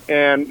NBA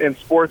and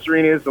sports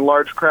arenas and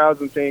large crowds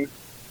and things,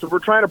 so we're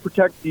trying to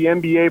protect the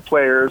NBA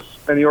players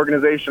and the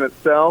organization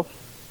itself.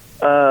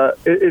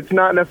 It's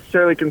not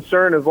necessarily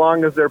concerned as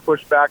long as they're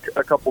pushed back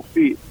a couple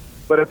feet.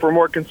 But if we're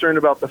more concerned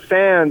about the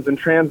fans and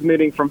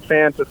transmitting from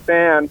fan to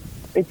fan,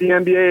 I think the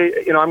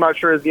NBA, I'm not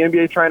sure, is the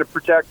NBA trying to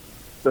protect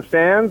the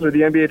fans or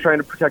the NBA trying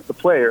to protect the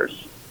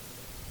players?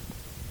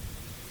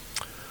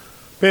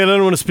 Man, I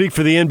don't want to speak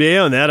for the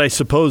NBA on that. I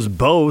suppose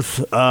both.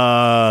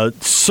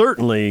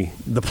 Certainly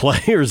the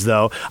players,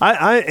 though.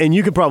 And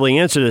you could probably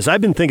answer this.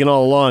 I've been thinking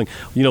all along,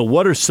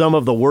 what are some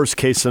of the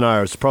worst-case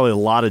scenarios? Probably a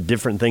lot of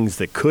different things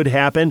that could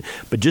happen,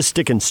 but just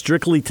sticking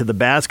strictly to the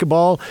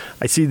basketball,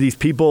 I see these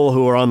people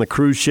who are on the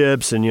cruise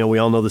ships, and, we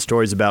all know the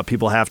stories about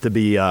people have to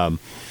be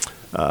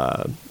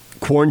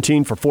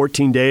quarantined for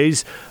 14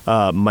 days.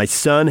 My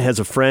son has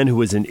a friend who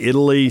was in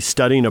Italy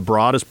studying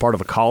abroad as part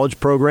of a college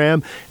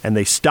program, and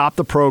they stopped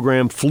the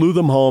program, flew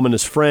them home, and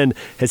his friend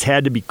has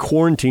had to be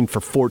quarantined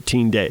for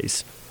 14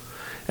 days.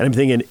 And I'm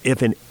thinking,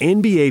 if an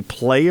NBA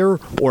player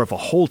or if a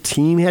whole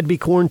team had to be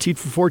quarantined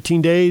for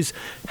 14 days,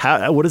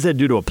 what does that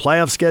do to a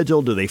playoff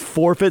schedule? Do they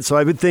forfeit? So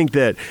I would think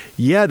that,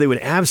 yeah, they would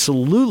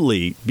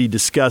absolutely be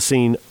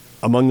discussing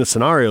among the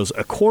scenarios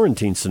a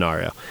quarantine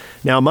scenario.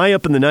 Now, am I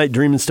up in the night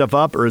dreaming stuff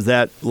up, or is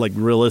that like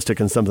realistic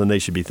and something they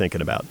should be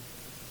thinking about?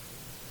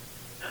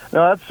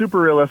 No, that's super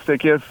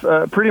realistic. If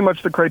pretty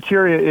much the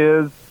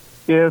criteria is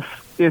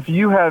if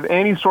you have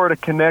any sort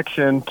of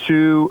connection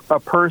to a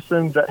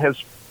person that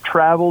has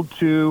traveled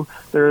to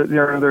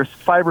there's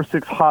 5 or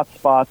 6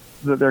 hotspots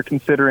that they're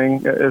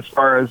considering as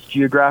far as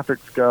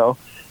geographics go.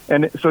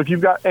 And so if you've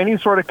got any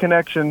sort of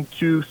connection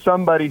to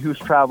somebody who's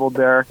traveled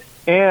there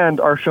and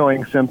are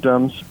showing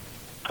symptoms,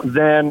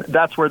 then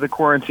that's where the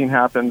quarantine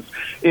happens.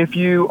 If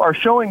you are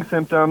showing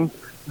symptoms,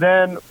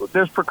 then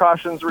there's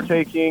precautions we're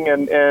taking,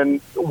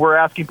 and we're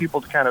asking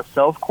people to kind of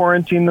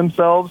self-quarantine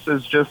themselves,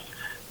 is just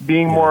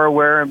being more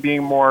aware and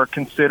being more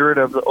considerate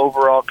of the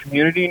overall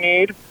community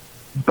need.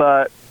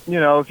 But,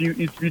 if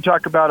you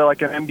talk about it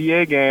like an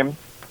NBA game,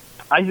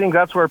 I think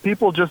that's where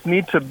people just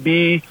need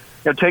to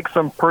take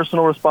some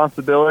personal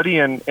responsibility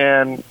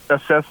and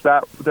assess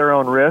their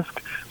own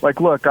risk.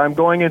 Like, look, I'm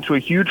going into a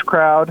huge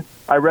crowd.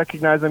 I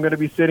recognize I'm going to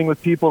be sitting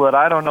with people that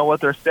I don't know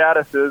what their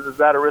status is. Is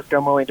that a risk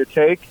I'm willing to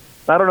take?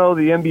 I don't know.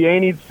 The NBA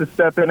needs to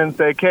step in and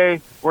say, okay,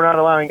 we're not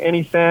allowing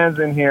any fans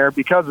in here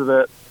because of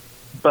it.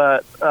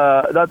 But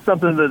that's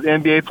something that the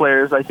NBA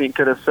players, I think,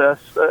 could assess.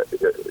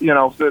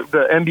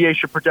 The NBA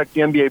should protect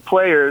the NBA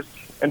players,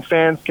 and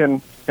fans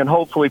can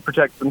hopefully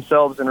protect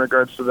themselves in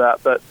regards to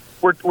that. But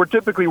we're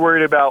typically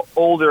worried about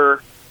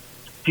older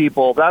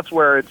people. That's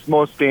where it's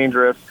most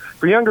dangerous.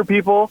 For younger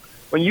people,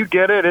 when you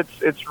get it,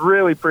 it's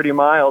really pretty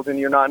mild and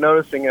you're not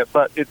noticing it.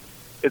 But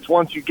it's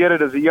once you get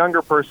it as a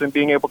younger person,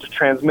 being able to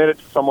transmit it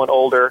to someone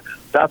older,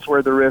 that's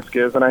where the risk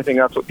is, and I think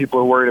that's what people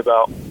are worried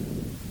about.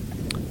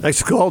 Thanks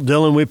for the call,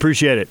 Dylan. We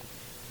appreciate it.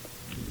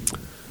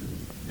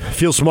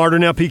 Feel smarter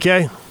now,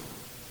 PK?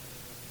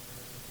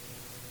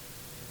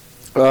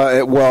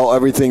 Well,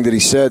 everything that he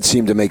said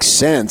seemed to make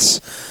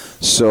sense,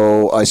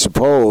 so I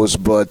suppose,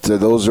 but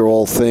those are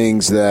all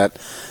things that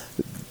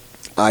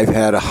I've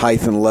had a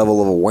heightened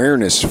level of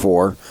awareness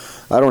for.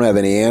 I don't have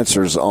any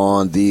answers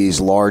on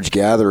these large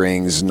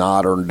gatherings,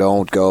 not or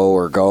don't go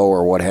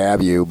or what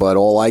have you, but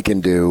all I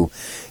can do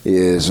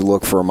is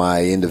look for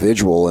my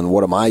individual and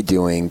what am I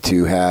doing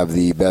to have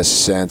the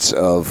best sense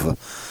of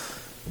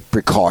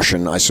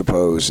precaution, I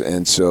suppose.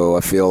 And so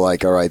I feel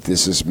like, all right,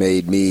 this has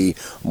made me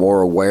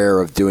more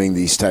aware of doing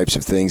these types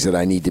of things that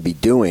I need to be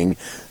doing,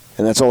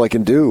 and that's all I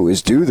can do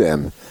is do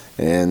them,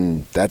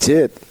 and that's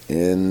it.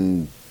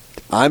 And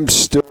I'm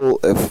still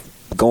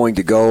going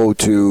to go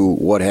to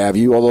what have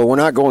you, although we're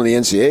not going to the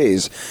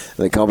NCAAs.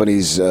 The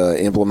company's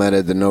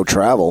implemented the no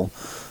travel,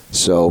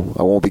 so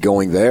I won't be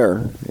going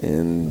there,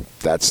 and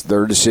that's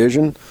their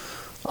decision.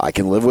 I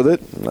can live with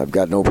it. I've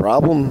got no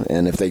problem.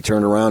 And if they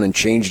turned around and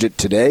changed it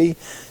today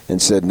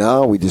and said,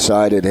 no, we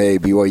decided, hey,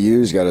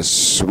 BYU's got a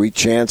sweet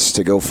chance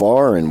to go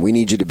far, and we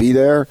need you to be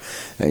there,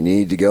 and you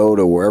need to go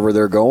to wherever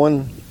they're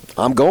going,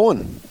 I'm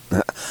going.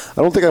 I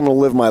don't think I'm going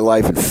to live my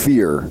life in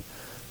fear.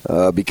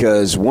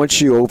 Because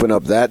once you open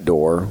up that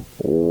door,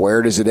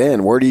 where does it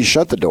end? Where do you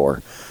shut the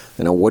door?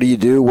 What do you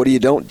do? What do you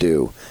don't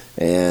do?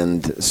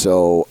 And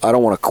so I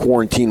don't want to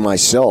quarantine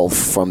myself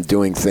from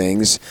doing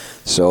things.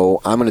 So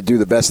I'm going to do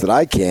the best that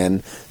I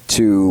can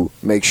to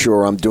make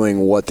sure I'm doing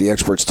what the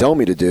experts tell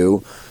me to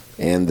do,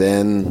 and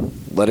then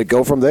let it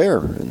go from there.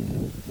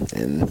 And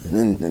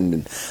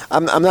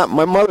I'm not.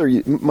 My mother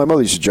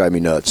used to drive me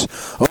nuts.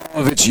 Oh,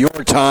 if it's your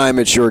time,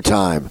 it's your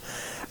time.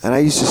 And I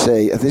used to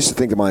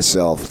think to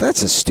myself,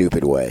 that's a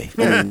stupid way.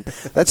 And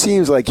that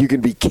seems like you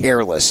can be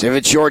careless. If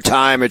it's your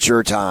time, it's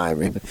your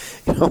time.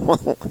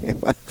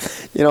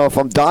 If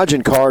I'm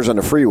dodging cars on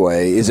the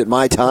freeway, is it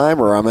my time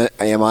or am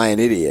I an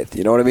idiot?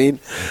 You know what I mean?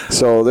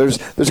 So there's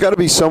got to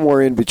be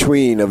somewhere in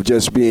between of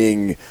just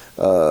being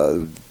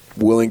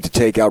willing to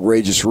take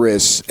outrageous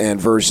risks and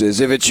versus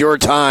if it's your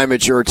time,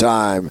 it's your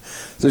time.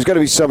 There's got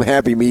to be some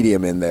happy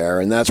medium in there,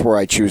 and that's where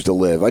I choose to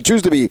live.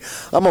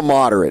 I'm a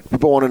moderate.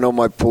 People want to know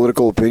my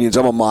political opinions.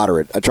 I'm a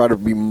moderate. I try to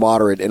be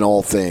moderate in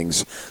all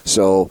things.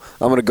 So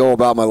I'm going to go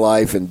about my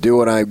life and do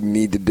what I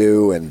need to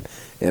do, and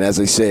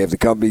as I say, if the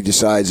company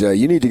decides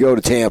you need to go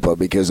to Tampa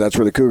because that's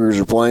where the Cougars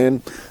are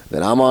playing,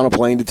 then I'm on a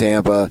plane to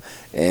Tampa,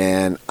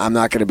 and I'm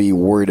not going to be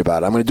worried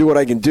about it. I'm going to do what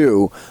I can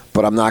do,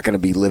 but I'm not going to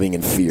be living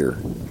in fear.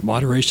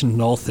 Moderation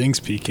in all things,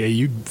 PK.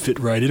 You fit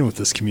right in with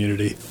this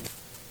community.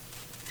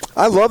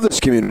 I love this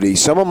community.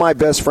 Some of my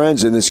best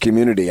friends in this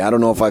community. I don't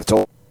know if I've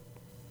told.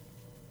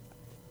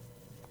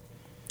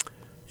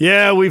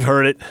 Yeah, we've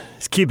heard it.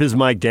 Let's keep his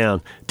mic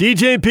down.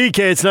 DJ and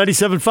PK, it's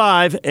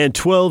 97.5 and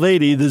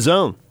 1280 The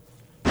Zone.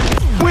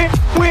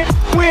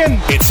 Win.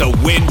 It's a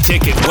Win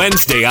Ticket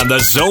Wednesday on the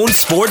Zone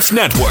Sports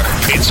Network.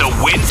 It's a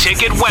Win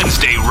Ticket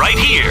Wednesday right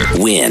here.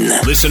 Win.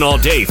 Listen all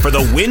day for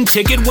the Win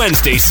Ticket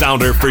Wednesday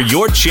sounder for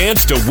your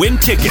chance to win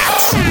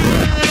tickets.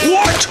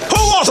 What?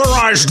 Who was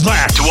Authorize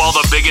that! To all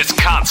the biggest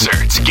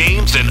concerts,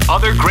 games, and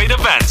other great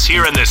events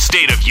here in the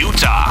state of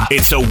Utah.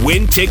 It's a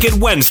Win Ticket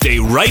Wednesday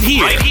right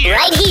here. Right here.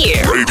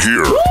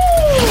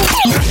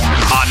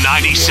 On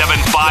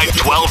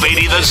 97.5,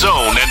 1280 The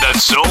Zone and the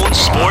Zone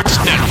Sports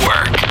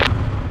Network.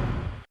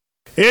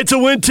 It's a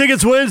Win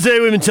Tickets Wednesday.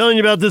 We've been telling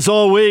you about this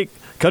all week.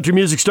 Country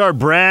music star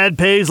Brad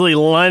Paisley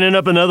lining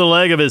up another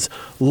leg of his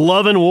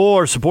Love and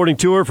War supporting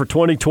tour for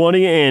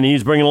 2020, and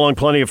he's bringing along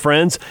plenty of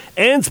friends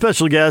and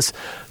special guests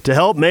to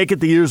help make it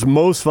the year's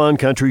most fun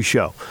country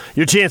show.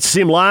 Your chance to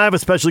see him live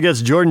with special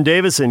guests Jordan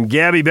Davis and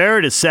Gabby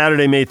Barrett is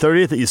Saturday, May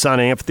 30th at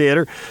USANA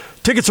Amphitheater.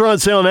 Tickets are on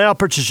sale now.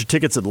 Purchase your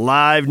tickets at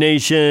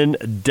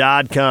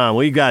livenation.com.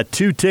 We've got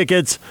 2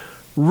 tickets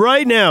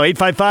right now,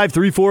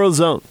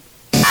 855-340-ZONE.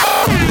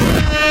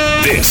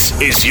 This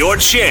is your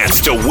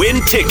chance to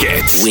win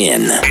tickets.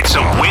 It's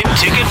a Win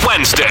Ticket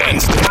Wednesday.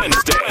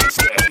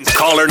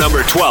 Caller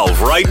number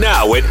 12 right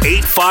now at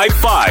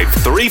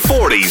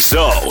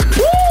 855-340-ZONE.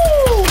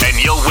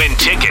 And you'll win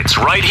tickets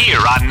right here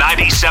on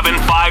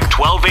 97.5,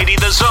 1280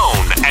 The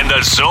Zone and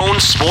the Zone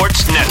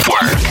Sports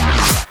Network.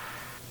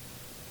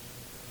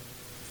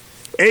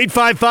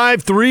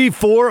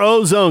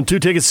 855-340-ZONE. 2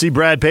 tickets to see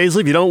Brad Paisley.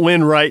 If you don't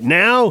win right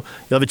now,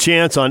 you'll have a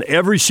chance on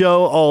every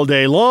show all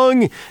day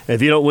long. And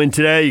if you don't win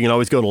today, you can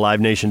always go to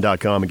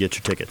livenation.com and get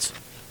your tickets.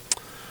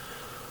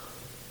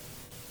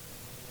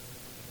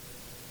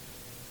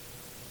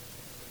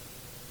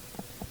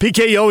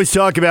 PK, you always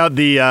talk about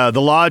the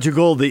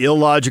logical, the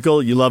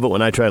illogical. You love it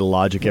when I try to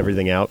logic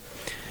everything out.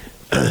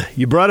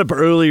 You brought up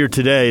earlier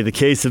today the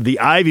case of the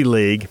Ivy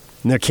League.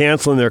 And they're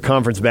canceling their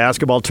conference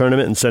basketball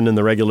tournament and sending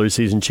the regular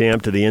season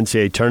champ to the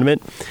NCAA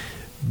tournament.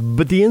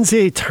 But the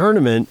NCAA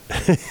tournament,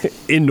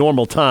 in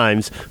normal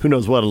times, who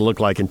knows what it'll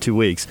look like in 2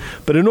 weeks,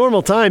 but in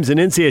normal times, an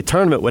NCAA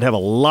tournament would have a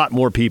lot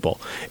more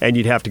people. And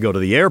you'd have to go to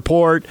the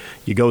airport,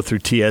 you go through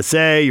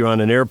TSA, you're on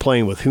an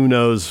airplane with who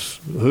knows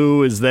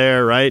who is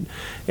there, right?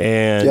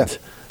 And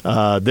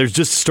there's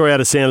just a story out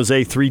of San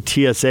Jose, 3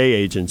 TSA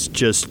agents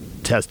just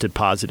tested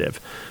positive.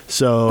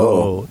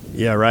 So,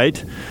 yeah,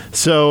 right?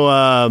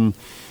 So,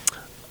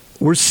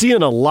 we're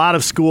seeing a lot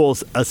of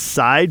schools,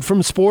 aside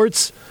from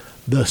sports,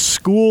 the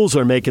schools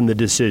are making the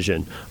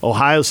decision.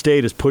 Ohio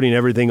State is putting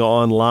everything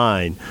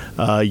online.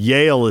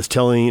 Yale is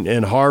telling,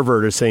 and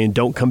Harvard are saying,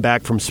 don't come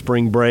back from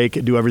spring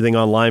break, do everything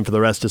online for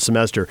the rest of the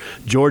semester.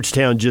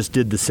 Georgetown just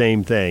did the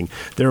same thing.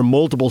 There are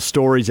multiple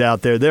stories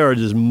out there. There are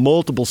just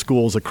multiple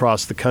schools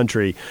across the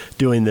country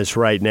doing this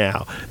right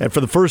now. And for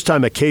the first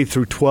time, a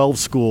K-12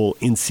 school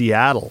in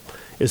Seattle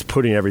is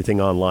putting everything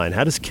online.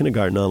 How does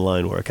kindergarten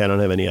online work? I don't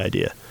have any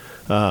idea.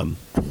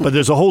 But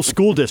there's a whole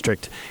school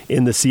district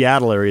in the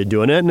Seattle area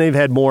doing it, and they've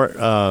had more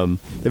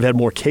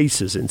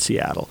cases in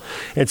Seattle.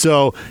 And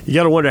so you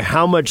got to wonder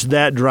how much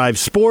that drives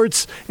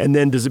sports, and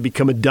then does it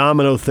become a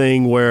domino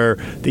thing where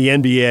the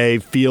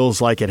NBA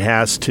feels like it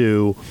has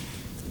to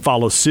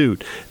follow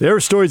suit? There are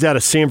stories out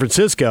of San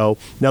Francisco.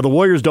 Now, the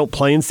Warriors don't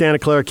play in Santa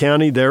Clara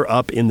County. They're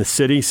up in the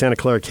city. Santa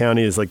Clara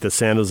County is like the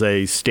San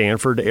Jose,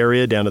 Stanford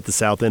area down at the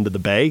south end of the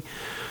bay.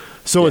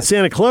 So in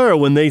Santa Clara,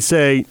 when they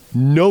say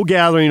no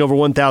gathering over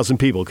 1,000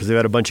 people, because they've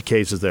had a bunch of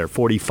cases there,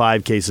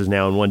 45 cases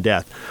now and 1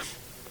 death,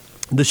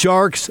 the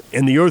Sharks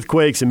and the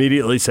Earthquakes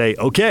immediately say,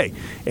 okay.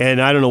 And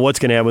I don't know what's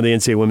going to happen with the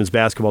NCAA women's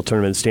basketball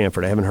tournament at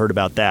Stanford. I haven't heard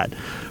about that.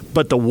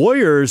 But the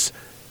Warriors,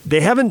 they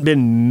haven't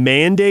been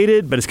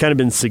mandated, but it's kind of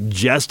been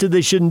suggested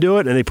they shouldn't do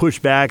it, and they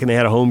pushed back, and they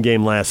had a home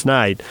game last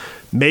night.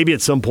 Maybe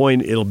at some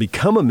point it'll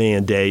become a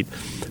mandate.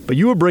 But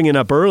you were bringing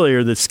up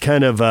earlier this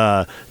kind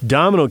of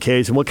domino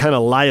case and what kind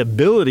of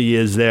liability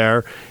is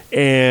there,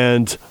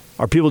 and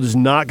are people just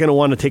not going to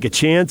want to take a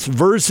chance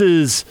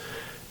versus,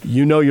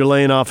 you're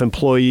laying off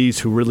employees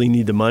who really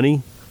need the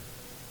money?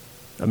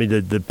 I mean,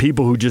 the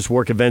people who just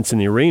work events in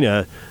the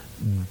arena,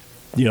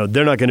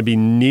 they're not going to be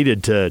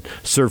needed to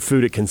serve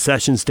food at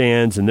concession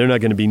stands, and they're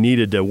not going to be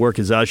needed to work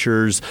as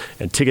ushers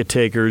and ticket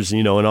takers,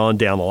 and on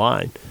down the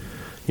line.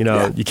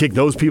 You kick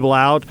those people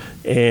out,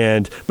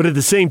 but at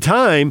the same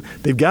time,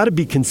 they've got to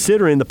be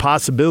considering the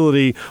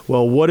possibility,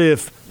 well, what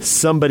if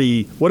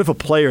a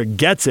player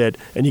gets it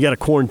and you got to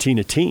quarantine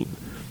a team?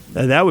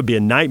 And that would be a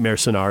nightmare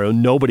scenario.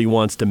 Nobody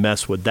wants to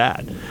mess with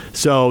that.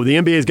 So the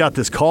NBA's got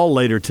this call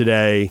later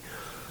today.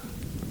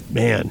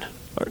 Man,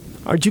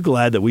 aren't you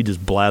glad that we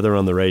just blather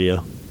on the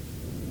radio?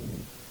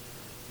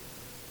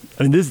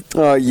 I mean, this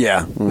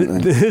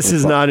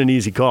is not an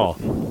easy call.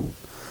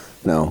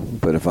 No,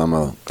 but if I'm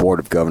a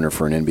board of governor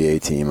for an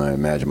NBA team, I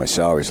imagine my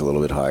salary's a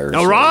little bit higher.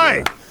 All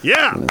right.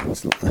 Yeah.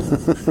 It's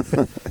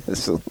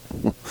a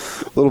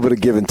little bit of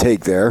give and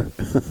take there.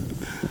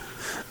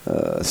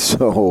 I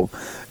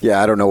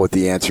don't know what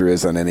the answer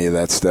is on any of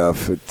that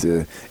stuff.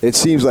 It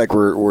seems like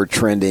we're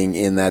trending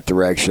in that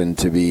direction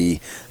to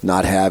be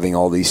not having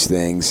all these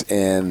things,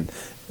 and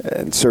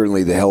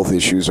certainly the health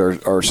issues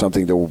are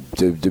something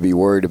to be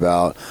worried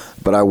about.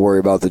 But I worry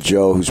about the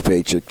Joe who's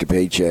paycheck to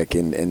paycheck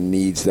and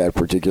needs that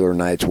particular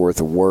night's worth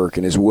of work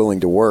and is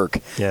willing to work.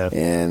 Yeah.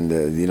 And,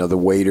 the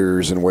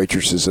waiters and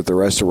waitresses at the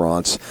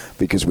restaurants,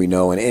 because we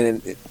know,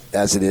 and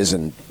as it is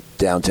in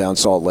downtown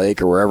Salt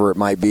Lake or wherever it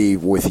might be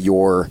with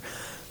your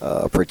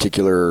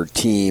particular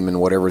team and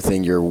whatever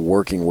thing you're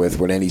working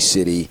with any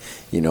city,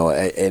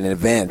 an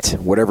event,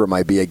 whatever it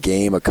might be, a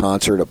game, a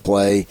concert, a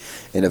play,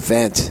 an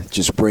event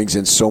just brings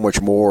in so much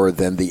more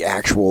than the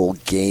actual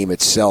game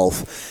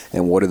itself.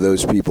 And what are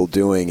those people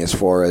doing as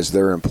far as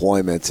their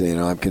employment?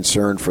 I'm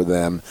concerned for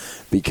them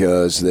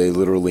because they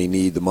literally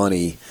need the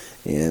money.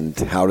 And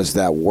how does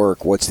that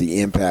work? What's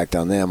the impact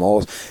on them?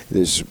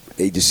 There's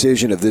a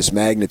decision of this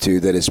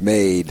magnitude that is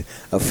made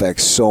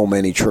affects so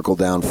many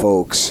trickle-down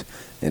folks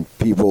and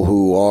people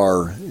who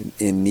are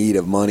in need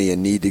of money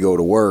and need to go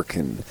to work.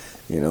 And,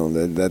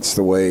 that's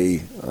the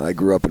way I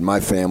grew up in my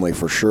family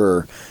for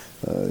sure.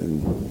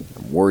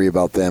 Worry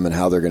about them and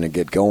how they're going to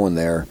get going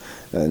there.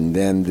 And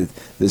then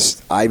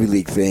this Ivy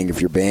League thing,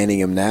 if you're banning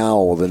them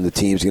now, well, then the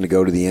team's going to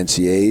go to the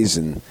NCAAs.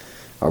 And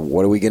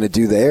what are we going to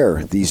do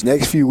there? These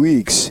next few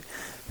weeks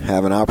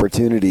have an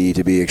opportunity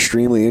to be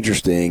extremely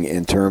interesting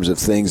in terms of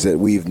things that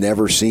we've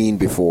never seen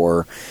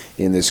before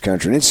in this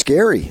country. And it's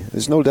scary.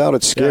 There's no doubt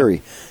it's scary.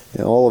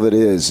 Yeah. All of it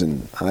is,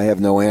 and I have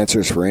no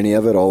answers for any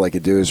of it. All I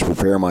could do is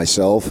prepare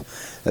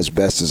myself as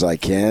best as I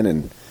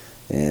can,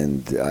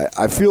 and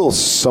I feel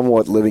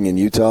somewhat living in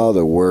Utah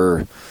that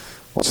we're,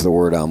 what's the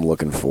word I'm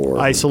looking for?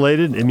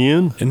 Isolated,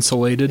 immune?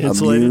 Insulated,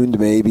 Immune,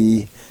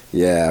 maybe.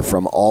 Yeah,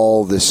 from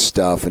all this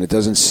stuff, and it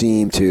doesn't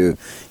seem to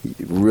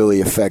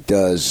really affect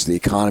us. The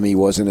economy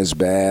wasn't as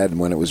bad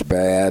when it was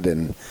bad,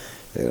 and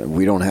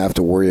we don't have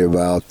to worry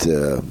about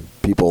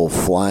people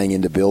flying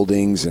into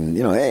buildings, and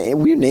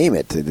we name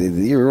it.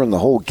 You're in the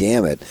whole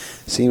gamut. It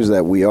seems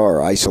that we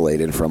are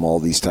isolated from all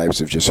these types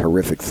of just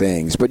horrific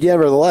things. But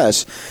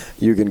nevertheless,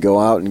 you can go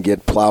out and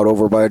get plowed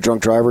over by a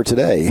drunk driver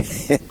today.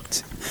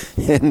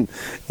 And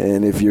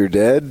if you're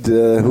dead,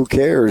 who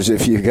cares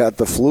if you got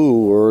the flu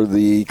or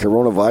the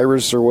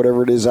coronavirus or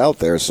whatever it is out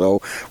there? So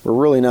we're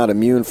really not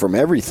immune from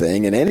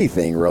everything and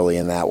anything really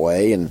in that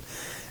way. And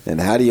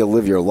how do you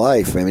live your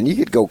life? I mean, you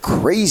could go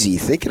crazy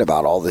thinking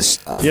about all this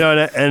stuff.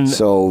 And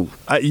so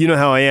you know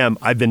how I am.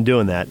 I've been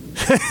doing that.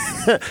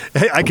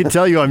 I can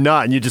tell you I'm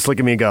not, and you just look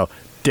at me and go,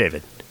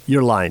 David,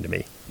 you're lying to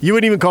me. You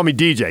wouldn't even call me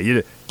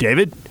DJ.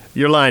 David,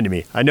 you're lying to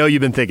me. I know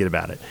you've been thinking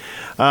about it.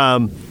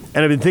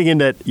 And I've been thinking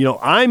that,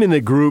 I'm in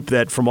the group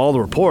that from all the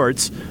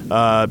reports,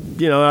 ought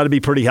to be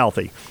pretty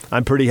healthy.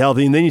 I'm pretty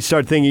healthy. And then you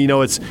start thinking,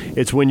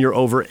 it's when you're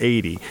over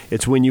 80.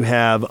 It's when you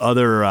have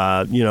other,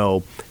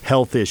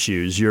 health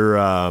issues. You're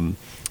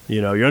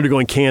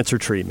undergoing cancer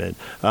treatment.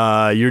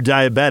 You're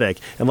diabetic.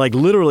 And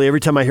literally every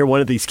time I hear one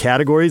of these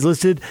categories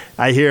listed,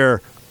 I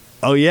hear,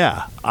 oh,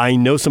 yeah, I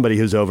know somebody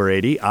who's over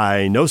 80.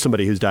 I know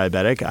somebody who's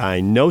diabetic.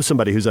 I know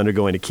somebody who's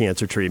undergoing a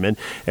cancer treatment.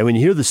 And when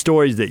you hear the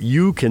stories that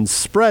you can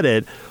spread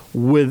it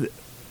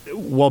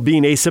while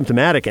being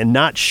asymptomatic and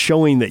not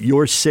showing that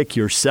you're sick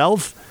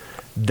yourself,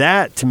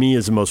 that to me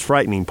is the most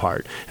frightening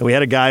part. And we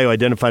had a guy who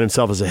identified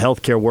himself as a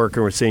healthcare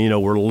worker. We're saying,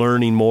 we're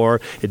learning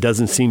more. It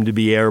doesn't seem to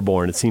be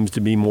airborne. It seems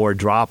to be more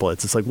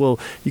droplets. It's well,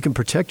 you can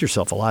protect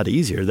yourself a lot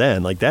easier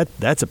then.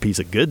 That's a piece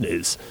of good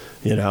news,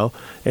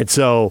 And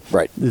so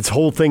this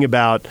whole thing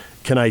about,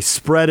 can I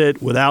spread it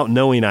without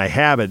knowing I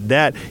have it?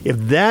 That if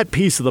that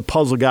piece of the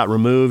puzzle got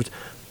removed,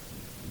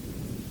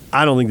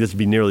 I don't think this would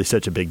be nearly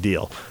such a big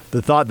deal.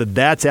 The thought that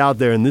that's out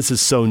there and this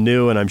is so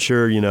new, and I'm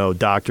sure,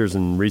 doctors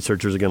and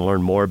researchers are going to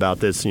learn more about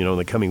this, in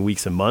the coming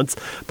weeks and months.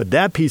 But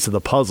that piece of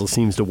the puzzle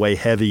seems to weigh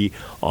heavy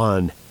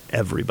on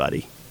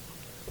everybody.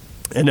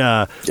 And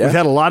we've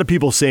had a lot of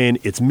people saying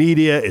it's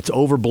media, it's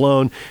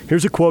overblown.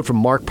 Here's a quote from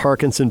Mark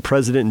Parkinson,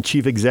 President and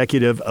Chief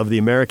Executive of the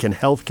American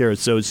Healthcare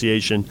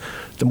Association.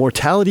 The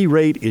mortality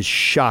rate is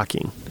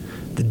shocking.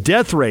 The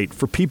death rate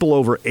for people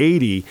over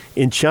 80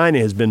 in China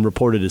has been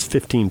reported as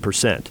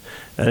 15%.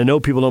 And I know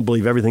people don't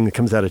believe everything that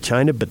comes out of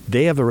China, but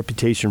they have a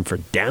reputation for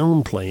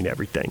downplaying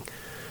everything.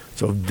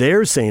 So if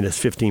they're saying it's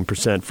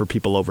 15% for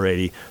people over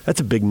 80, that's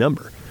a big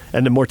number.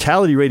 And the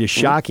mortality rate is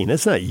shocking.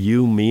 That's not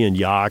you, me, and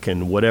Yak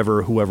and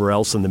whoever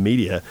else in the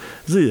media.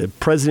 This is the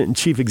President and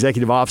Chief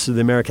Executive Officer of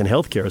the American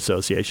Healthcare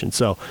Association.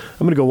 So I'm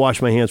going to go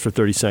wash my hands for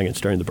 30 seconds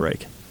during the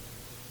break.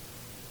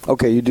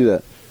 Okay, you do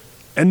that.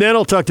 And then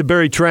I'll talk to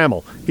Barry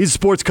Trammell. He's a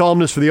sports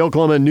columnist for the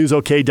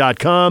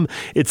OklahomaNewsOK.com.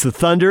 It's the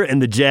Thunder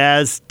and the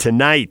Jazz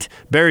tonight.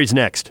 Barry's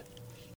next.